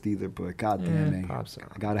this list either, but goddamn Yeah, it, Pops are.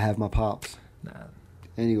 I gotta have my Pops. Nah.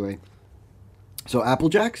 Anyway, so Apple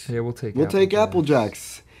Jacks. Yeah, we'll take. We'll take Apple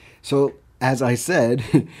Jacks. So as I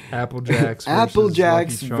said, Apple Jacks. Apple versus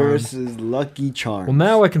Jacks Lucky Charms. versus Lucky Charms. Well,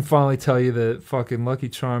 now I can finally tell you that fucking Lucky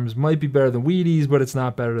Charms might be better than Wheaties, but it's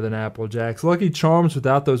not better than Apple Jacks. Lucky Charms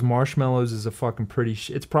without those marshmallows is a fucking pretty.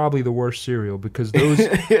 It's probably the worst cereal because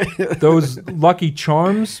those Lucky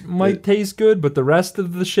Charms might taste good, but the rest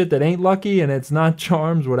of the shit that ain't Lucky and it's not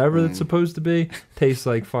Charms, whatever it's supposed to be, tastes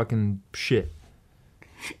like fucking shit,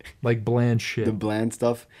 like bland shit. The bland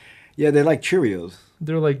stuff. Yeah, they're like Cheerios.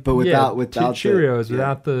 They're like, but without Cheerios,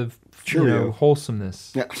 without the Cheerio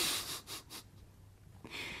wholesomeness. Yeah.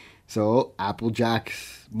 So Apple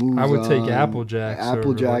Jacks moves I would on. take Apple Jacks Apple over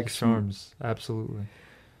Lucky Jacks. Charms. Absolutely.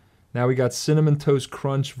 Now we got Cinnamon Toast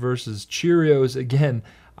Crunch versus Cheerios. Again,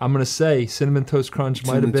 I'm going to say Cinnamon Toast Crunch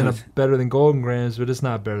might have been better than Golden Grams, but it's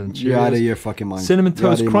not better than Cheerios. You're out of your fucking mind. Cinnamon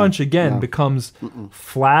Toast Crunch, again, becomes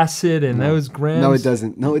flaccid, and those grams... No, it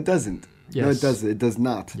doesn't. No, it doesn't. Yes. No, it doesn't. It does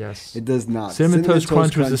not. Yes. It does not. Cinnamon Toast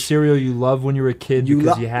Crunch was a cereal you loved when you were a kid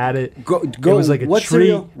because you had it. It was like a treat.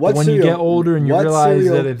 Cereal? But when you get older and you realize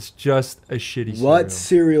that it's just a shitty cereal. What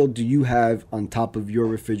cereal do you have on top of your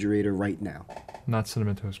refrigerator right now? Not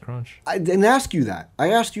Cinnamon Toast Crunch. I didn't ask you that. I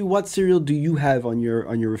asked you what cereal do you have on your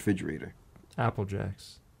refrigerator Apple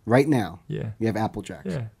Jacks. right now? Yeah. You have Apple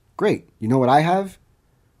Jacks. Yeah. Great. You know what I have?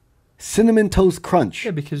 Cinnamon Toast Crunch.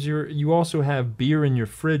 Yeah, because you also have beer in your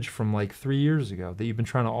fridge from like 3 years ago that you've been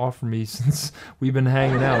trying to offer me since we've been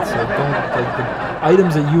hanging out. So the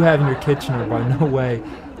items that you have in your kitchen are by no way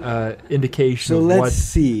indication of what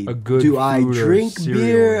a good do I food or drink cereal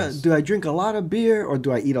beer? is. Do I drink a lot of beer or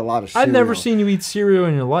do I eat a lot of cereal? I've never seen you eat cereal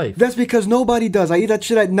in your life. That's because nobody does. I eat that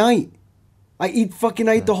shit at night. I eat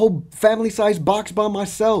the whole family-sized box by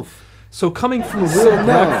myself. So coming from a real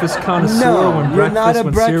breakfast connoisseur when you're not a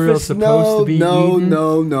when breakfast. cereal's supposed to be eaten.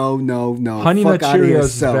 No. Honey Fuck Nut outta Cheerios is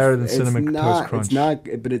yourself. better than Cinnamon Toast Crunch. It's not,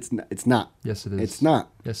 but it's not. Yes, it is. It's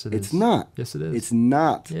not. Yes, it is. It's not. Yes, it is. It's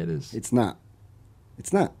not. Yeah, it is. It's not.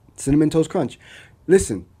 It's not. Cinnamon Toast Crunch.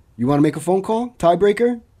 Listen, you want to make a phone call?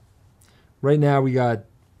 Tiebreaker? Right now we got.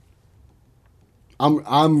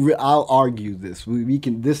 I'll argue this. We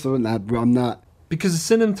can this or not. I'm not. Because the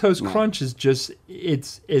Cinnamon Toast Crunch is just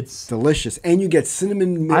it's delicious, and you get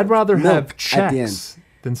cinnamon milk. I'd rather milk have at the end. Chex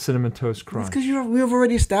than Cinnamon Toast Crunch. It's because we've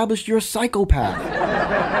already established you're a psychopath.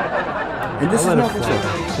 And this is not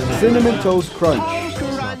Cinnamon Toast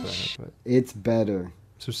Crunch. It's better.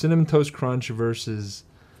 So Cinnamon Toast Crunch versus.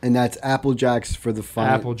 And that's Apple Jacks for the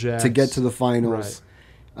final. Apple Jacks. To get to the finals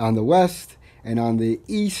on the West. And on the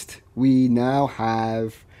East, we now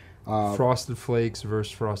have... Frosted Flakes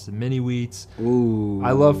versus Frosted Mini Wheats. Ooh.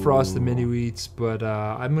 I love Frosted Mini Wheats, but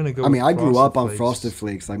I'm going to go with I grew up on Flakes. Frosted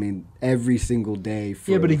Flakes. I mean, every single day.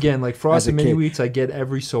 Yeah, but again, like Frosted Mini Wheats, I get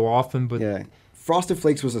every so often. But yeah, Frosted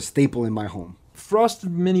Flakes was a staple in my home.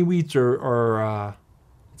 Frosted Mini Wheats are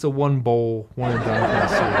it's a one bowl, one and done kind of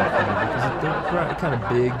cereal for me because they're kind of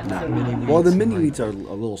big mini wheats. Well, the mini wheats are a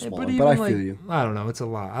little smaller, but I feel you. I don't know, it's a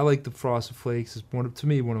lot. I like the Frosted Flakes. It's one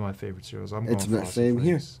of my favorite cereals. It's the same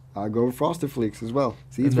here. I go with Frosted Flakes as well.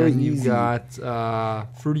 See, it's and very then easy. You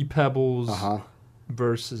got Fruity Pebbles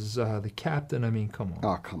versus the Captain. I mean, come on.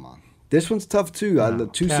 Oh, come on. This one's tough too. I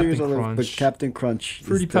love two cereals I love, but Captain Crunch.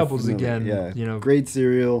 Fruity Pebbles again. Yeah, great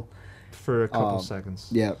cereal. For a couple seconds.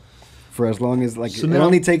 Yeah. For as long as it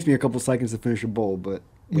only takes me a couple seconds to finish a bowl, but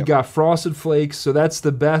we got Frosted Flakes, so that's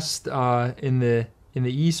the best in the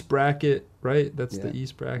East bracket, right? That's the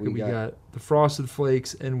East bracket. We got the Frosted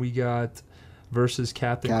Flakes, and we got versus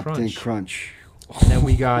Captain Crunch. And then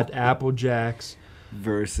we got Apple Jacks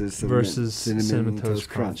versus Cinnamon Toast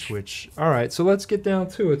Crunch. Which all right, so let's get down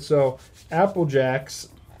to it. So Apple Jacks,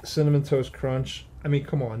 Cinnamon Toast Crunch. I mean,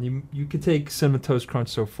 come on, you could take Cinnamon Toast Crunch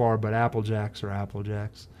so far, but Apple Jacks are Apple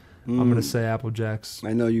Jacks. I'm going to say Apple Jacks.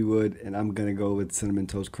 I know you would, and I'm going to go with Cinnamon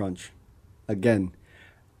Toast Crunch. Again,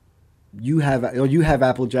 you have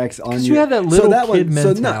Apple Jacks on your... you have that little kid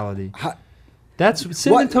mentality. That's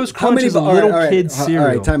Cinnamon Toast Crunch is a little kid cereal. All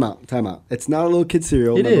right, time out. It's not a little kid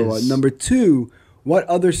cereal, number one. Number two, what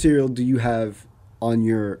other cereal do you have on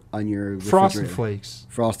your refrigerator? Frosted Flakes.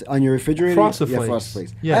 On your refrigerator? Frosted Flakes. Frosted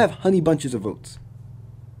Flakes. Yeah. I have Honey Bunches of Oats.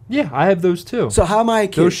 Yeah, I have those too. So how am I a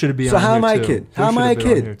kid? Those should be on here too. So how am I a kid? How am I a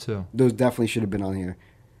kid? Too. Those definitely should have been on here.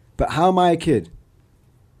 But how am I a kid?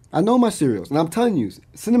 I know my cereals, and I'm telling you,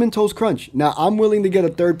 Cinnamon Toast Crunch. Now I'm willing to get a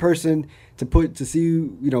third person to see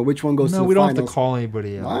which one goes to the finals. No, we don't have to call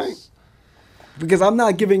anybody else. Right? Because I'm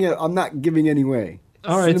not giving any way.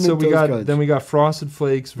 All right, so we got Frosted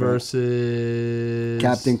Flakes versus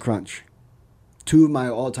Captain Crunch. Two of my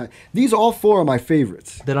all-time. These all four are my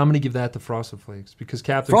favorites. Then I'm going to give that to Frosted Flakes because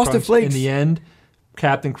Captain Frosted Crunch Flakes. in the end,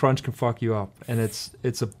 Captain Crunch can fuck you up, and it's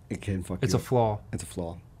a flaw. It's a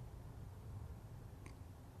flaw.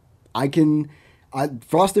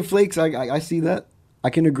 Frosted Flakes, I see that. I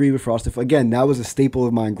can agree with Frosted Flakes. Again, that was a staple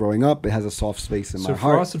of mine growing up. It has a soft space in my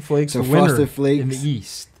heart. Frosted Flakes, So the winner Frosted Flakes in the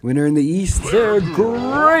East. Winner in the East. They're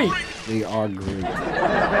great. They are great.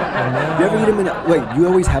 You ever eat them wait, you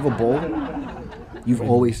always have a bowl? You've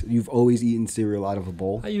always eaten cereal out of a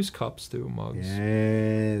bowl? I use cups too, mugs. Yeah,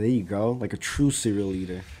 there you go. Like a true cereal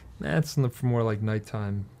eater. That's for more like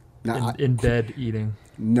nighttime, Nah, in bed eating.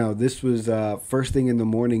 No, this was first thing in the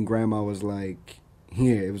morning. Grandma was like,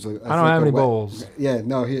 "Here." It was. I don't have any bowls. Yeah,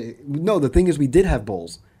 no. No, the thing is, we did have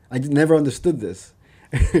bowls. I never understood this.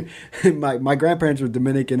 my grandparents were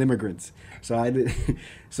Dominican immigrants,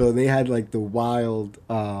 so they had like the wild,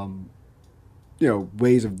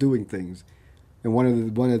 ways of doing things. And one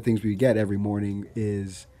of the things we get every morning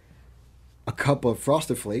is a cup of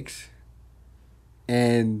Frosted Flakes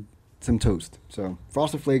and some toast. So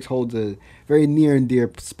Frosted Flakes holds a very near and dear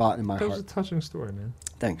spot in my That heart. was a touching story, man.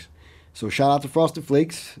 Thanks. So shout out to Frosted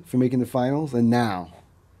Flakes for making the finals. And now,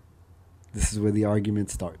 this is where the argument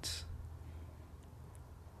starts.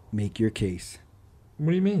 Make your case. What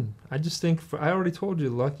do you mean? I just think I already told you,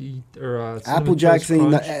 Lucky or Apple Jacks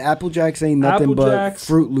ain't nothing but Jacks.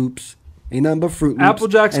 Fruit Loops. Ain't nothing but Fruit Loops. Apple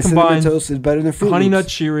Jacks and Cinnamon combined Toast is better than Fruit Honey Nut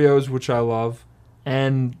Loops. Cheerios, which I love,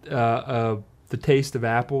 and the taste of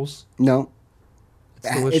apples. No.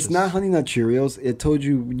 It's delicious. It's not Honey Nut Cheerios. It told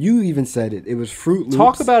you even said it. It was Fruit Loops.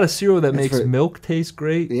 Talk about a cereal that That's makes for- milk taste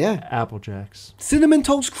great. Yeah. Apple Jacks. Cinnamon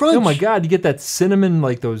Toast Crunch. Oh my God, you get that cinnamon,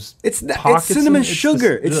 like those It's pockets cinnamon in-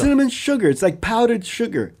 sugar. It's ugh. cinnamon sugar. It's like powdered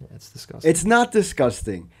sugar. Yeah, it's disgusting. It's not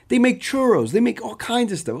disgusting. They make churros. They make all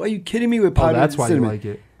kinds of stuff. Are you kidding me with Oh, powdered that's why cinnamon? you like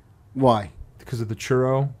it. Why? Because of the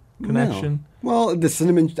churro connection. No. Well, the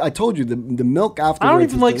cinnamon. I told you the milk afterwards. I don't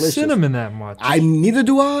even is like delicious. cinnamon that much. Neither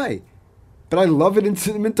do I. But I love it in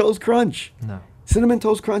Cinnamon Toast Crunch. No. Cinnamon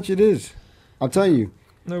Toast Crunch it is. I'll tell you.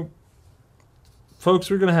 Nope. Folks,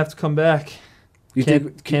 we're gonna have to come back. You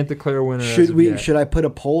Can't declare a winner. as of yet. Should I put a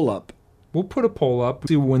poll up? We'll put a poll up,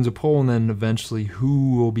 see who wins a poll, and then eventually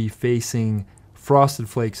who will be facing Frosted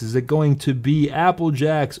Flakes. Is it going to be Apple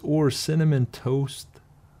Jacks or Cinnamon Toast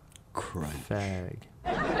Crunch. Fag?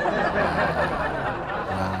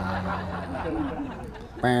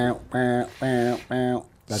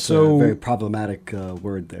 That's So- a very problematic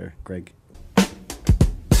word there, Greg.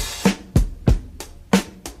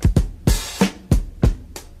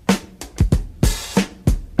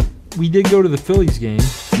 We did go to the Phillies game.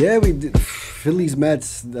 Yeah, we did. Phillies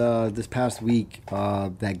Mets this past week.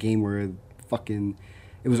 That game where it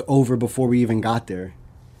was over before we even got there.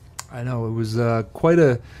 I know it was quite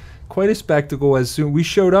a spectacle. As soon we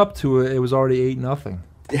showed up to it, it was already 8-0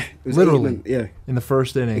 It was Literally. 8-1, yeah. in the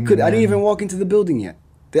first inning. I and didn't then- even walk into the building yet.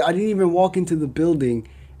 I didn't even walk into the building,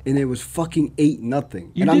 and it was fucking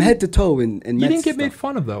 8-0. You And I'm didn't- head to toe in Mets You didn't get made stuff.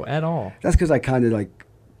 fun of though at all. That's because I kind of like.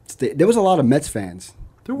 There was a lot of Mets fans.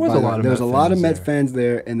 There was By a the lot way. of There was a lot of Mets there. fans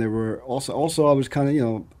there, and there were also I was kind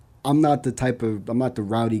of I'm not the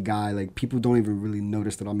rowdy guy. Like people don't even really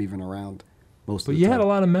notice that I'm even around most But of the you time. had a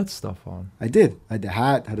lot of Mets stuff on. I did. I had the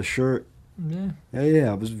hat, had a shirt. Yeah.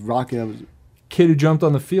 Yeah. I was rocking. Kid who jumped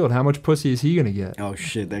on the field. How much pussy is he gonna get? Oh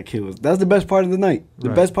shit, that kid was. That's the best part of the night. The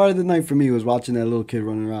Right. best part of the night for me was watching that little kid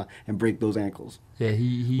running around and break those ankles. Yeah,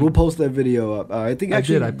 he. We'll post that video up. I think I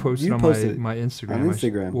actually did. I posted you on posted my Instagram. on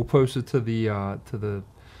Instagram. We'll post it to the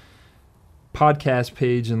podcast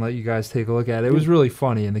page and let you guys take a look at it. It was really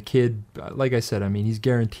funny, and the kid, like I said, I mean, he's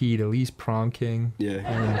guaranteed at least prom king. Yeah.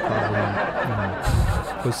 And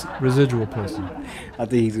probably residual pussy. I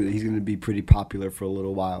think he's going to be pretty popular for a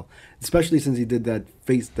little while, especially since he did that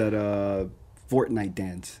Fortnite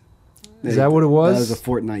dance. Is that what it was? That was a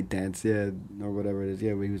Fortnite dance, yeah, or whatever it is.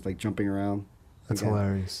 Yeah, where he was like jumping around. That's Again.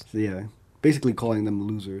 hilarious. So, yeah, basically calling them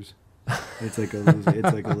losers. It's like a loser.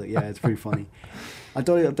 It's pretty funny. I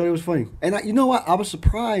thought it was funny, and you know what? I was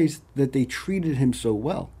surprised that they treated him so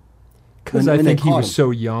well. Because when I they think he caught was him.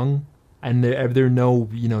 so young, and they're no,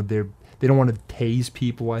 they don't want to tase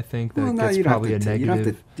people. I think Well, no, that's you don't probably a have to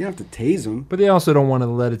negative. you don't have to tase him. But they also don't want to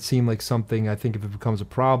let it seem like something. I think if it becomes a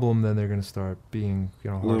problem, then they're going to start being, A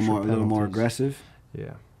little more penalties. aggressive.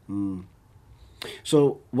 Yeah. Mm.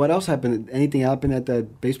 So what else happened? Anything happened at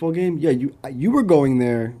that baseball game? Yeah, you were going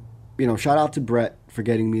there. Shout out to Brett for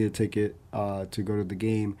getting me a ticket to go to the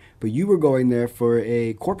game. But you were going there for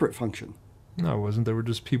a corporate function. No, it wasn't. There were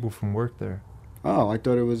just people from work there. Oh, I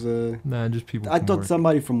thought it was a. Nah, just people. I from thought work.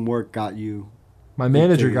 somebody from work got you. My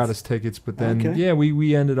manager tickets. got us tickets, but then Okay. yeah,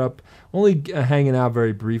 we ended up only hanging out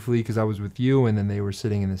very briefly because I was with you, and then they were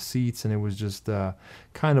sitting in the seats, and it was just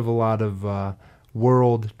kind of a lot of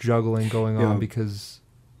world juggling going on Yeah. because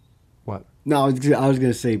what? No, I was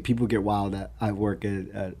gonna say people get wild at work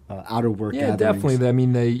at out of work. Yeah, gatherings. definitely. I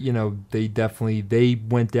mean, they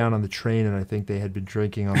went down on the train, and I think they had been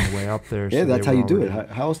drinking on the way up there. Yeah, so that's they how were you do it.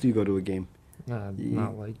 already- How else do you go to a game?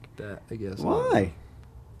 Not like that, I guess. Why?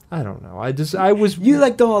 I don't know. I was. You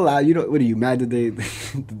like don't allow. You don't. What are you mad that they?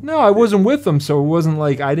 No, I wasn't with them, so it wasn't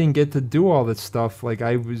like I didn't get to do all that stuff. Like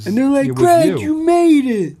I was. And they're like, with Greg, you made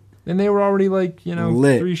it. And they were already like,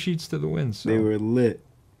 Lit. 3 sheets to the wind. So They were lit.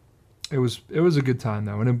 It was a good time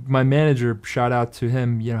though, and my manager, shout out to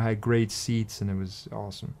him, had great seats, and it was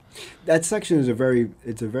awesome. That section is a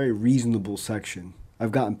very reasonable section.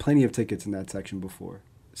 I've gotten plenty of tickets in that section before.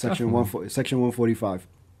 Section Definitely. Section 145.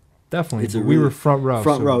 Definitely, It's a but we really- were front row.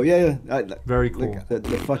 Front so row, yeah. Very cool. Like,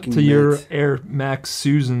 the fucking To your Mets. Air Max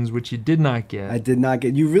Susans, which you did not get. I did not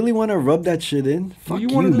get. You really want to rub that shit in? Fuck you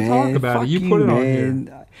wanted to man. talk about it. Fuck You put it on here.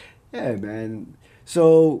 man. Yeah, man.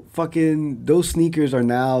 So fucking those sneakers are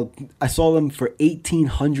now. I saw them for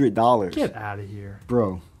 $1,800. Get out of here.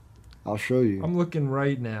 Bro, I'll show you. I'm looking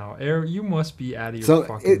right now. Air, you must be out of your So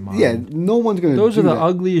fucking mind. yeah, no one's gonna. Those do are the that.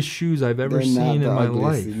 ugliest shoes I've ever They're not seen the in my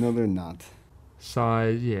ugliest. life. No, they're not.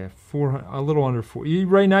 Size, yeah, 400, a little under 4.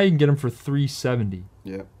 Right now, you can get them for $370.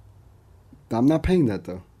 Yeah. I'm not paying that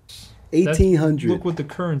though. That's- $1,800. Look what the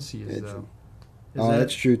currency is, It's- though. Oh,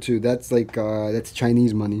 that's true too. That's like that's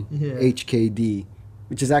Chinese money. Yeah. HKD,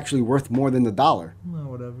 which is actually worth more than the dollar. No,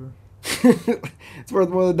 whatever. It's worth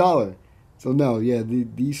more than the dollar. So no, yeah,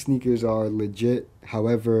 these sneakers are legit.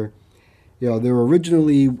 However, they were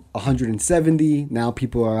originally 170. Now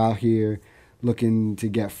people are out here looking to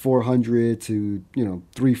get 400 to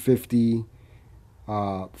 350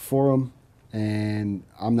 for them, and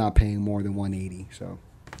I'm not paying more than 180. So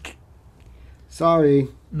sorry,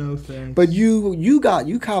 No thanks. but you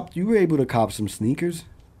were able to cop some sneakers.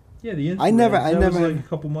 yeah, the I never- that was never- like a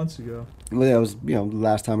couple months ago. Well, that was the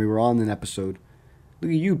last time we were on an episode.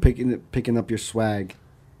 Look at you picking up your swag.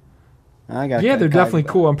 I got. Yeah, they're definitely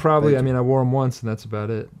cool. I'm probably. Thank you. I wore them once, and that's about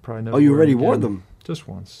it. Probably never. Oh, you wear already 'em wore again. them? Just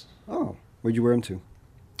once. Oh, where'd you wear them to?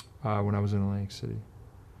 When I was in Atlantic City.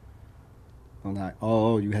 Oh, not.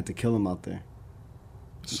 Oh, you had to kill them out there.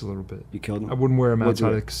 Just a little bit. You killed I them. wouldn't wear them What'd you outside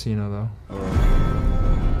wear? of the casino, though.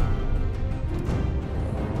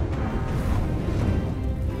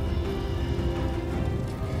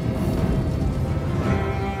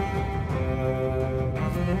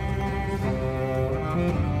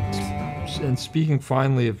 And speaking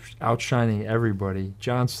finally of outshining everybody,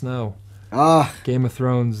 Jon Snow, Ah, Game of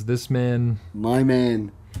Thrones, this man. my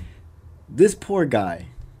man. This poor guy.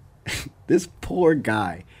 This poor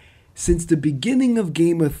guy. Since the beginning of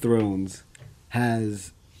Game of Thrones,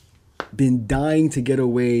 has been dying to get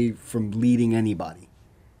away from leading anybody.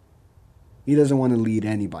 He doesn't want to lead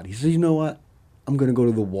anybody. He says, you know what? I'm going to go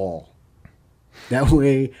to the wall. That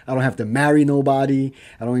way, I don't have to marry nobody.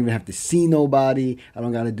 I don't even have to see nobody. I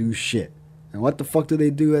don't got to do shit. And what the fuck do they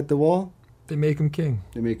do at the wall? They make him king.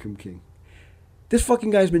 They make him king. This fucking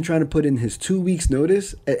guy's been trying to put in his 2 weeks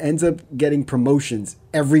notice. It ends up getting promotions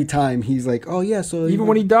every time. He's like, oh yeah, so Even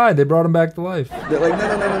when he died, they brought him back to life. they're like,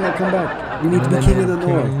 no, come back. We need to be No, king of the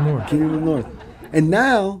King of the north. North. King of the north. And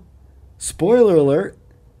now, spoiler alert.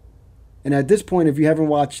 And at this point, if you haven't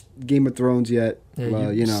watched Game of Thrones yet, Yeah,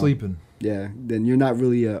 well, you're sleeping. yeah, then you're not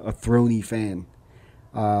really a throny fan.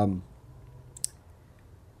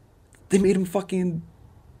 They made him fucking.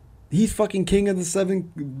 He's fucking king of the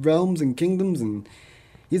 7 realms and kingdoms, and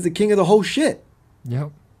he's the king of the whole shit.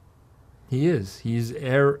 Yep. He is. He's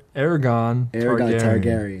Aragon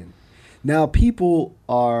Targaryen. Now, people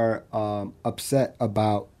are upset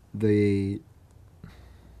about the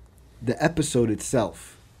episode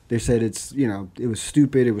itself. They said it's, it was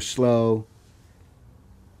stupid, it was slow,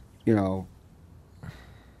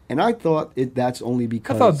 and I thought that's only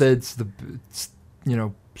because I thought that it's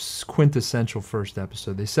quintessential first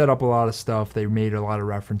episode. They set up a lot of stuff. They made a lot of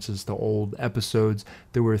references to old episodes.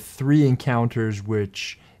 There were 3 encounters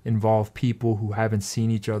which involve people who haven't seen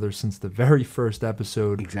each other since the very first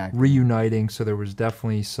episode Exactly. reuniting. So there was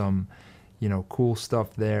definitely some, cool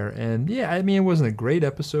stuff there. And yeah, I mean, it wasn't a great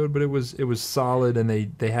episode, but it was solid, and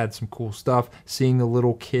they had some cool stuff. Seeing the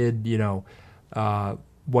little kid,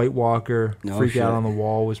 White Walker No freak shit. out on the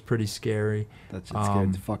wall was pretty scary. that shit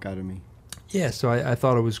scared the fuck out of me. Yeah, so I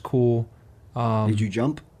thought it was cool. Did you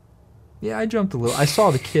jump? Yeah, I jumped a little. I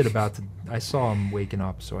saw the kid I saw him waking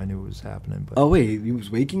up, so I knew it was happening. But Oh wait, he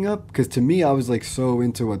was waking up? Because to me, I was like so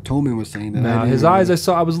into what Toman was saying that I no, didn't his even- eyes.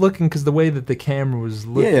 I was looking because the way that the camera was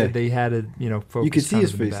lifted, Yeah. they had it, focused. You could see kind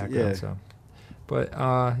his of in the face, background, yeah. So, but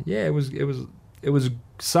yeah, it was a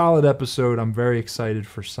solid episode. I'm very excited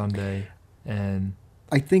for Sunday, and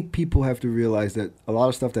I think people have to realize that a lot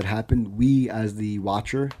of stuff that happened, we as the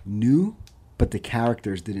watcher knew, but the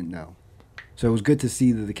characters didn't know. So it was good to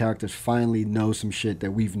see that the characters finally know some shit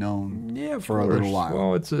that we've known for a little while.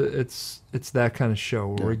 Well, it's that kind of show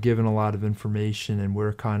where we're given a lot of information, and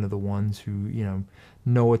we're kind of the ones who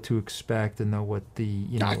know what to expect and know what the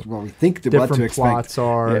Well, we think what different to expect. plots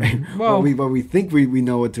are. Yeah. And, well, we think we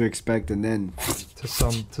know what to expect, and then to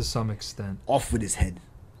some extent. off with his head.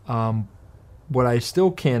 What I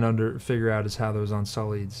still can't figure out is how those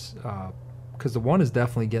Unsullieds, because the one is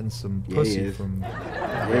definitely getting some Yeah, he pussy is. from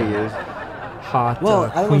Yeah, he is. hot Well,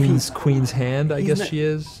 I don't know if Queen's hand. I he's guess not- she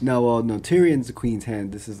is. No, Tyrion's the queen's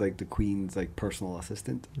hand. This is like the queen's like personal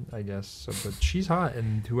assistant. I guess so, but she's hot,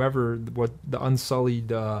 and what the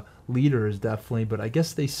Unsullied leader is definitely. But I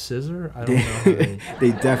guess they scissor. I don't know. How they,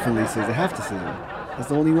 They definitely scissor. They have to scissor. That's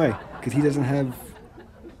the only way, because he doesn't have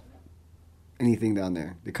anything down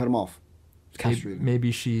there. They cut him off. It's castrated.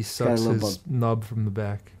 maybe she got a sucks little his nub from the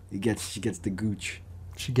back. She gets the gooch.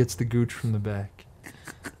 She gets the gooch from the back.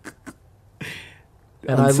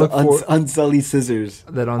 And I look for Unsullied scissors.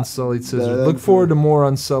 that Unsullied Scissors. That Look forward to more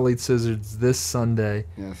Unsullied Scissors this Sunday,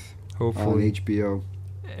 Yes. hopefully. On HBO.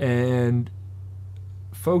 And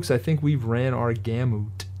folks, I think we've ran our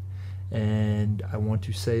gamut, and I want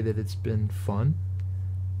to say that it's been fun,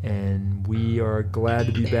 and we are glad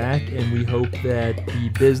to be back, and we hope that the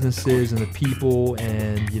businesses and the people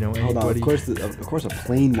and Hold on. anybody Of course, a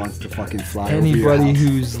plane wants to fucking fly over your anybody house.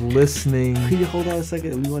 who's listening. Can you hold on a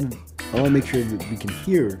second? I want to make sure that we can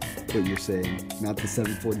hear what you're saying, not the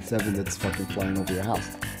 747 that's fucking flying over your house.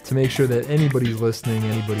 To make sure that anybody's listening,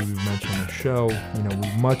 anybody we've mentioned on the show,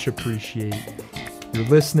 we much appreciate your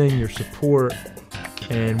listening, your support,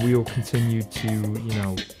 and we will continue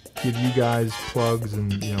to, give you guys plugs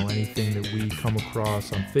and, anything that we come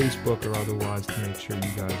across on Facebook or otherwise to make sure you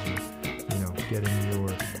guys are, getting your...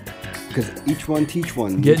 Because each one teach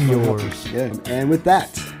one. Getting Each one help yours. us. Yeah. And with that,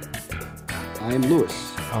 I am Lewis.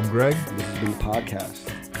 I'm Greg. This has been the podcast.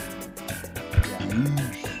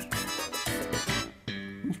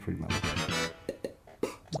 It's pretty mellow.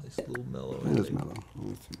 Nice little mellow. It is mellow.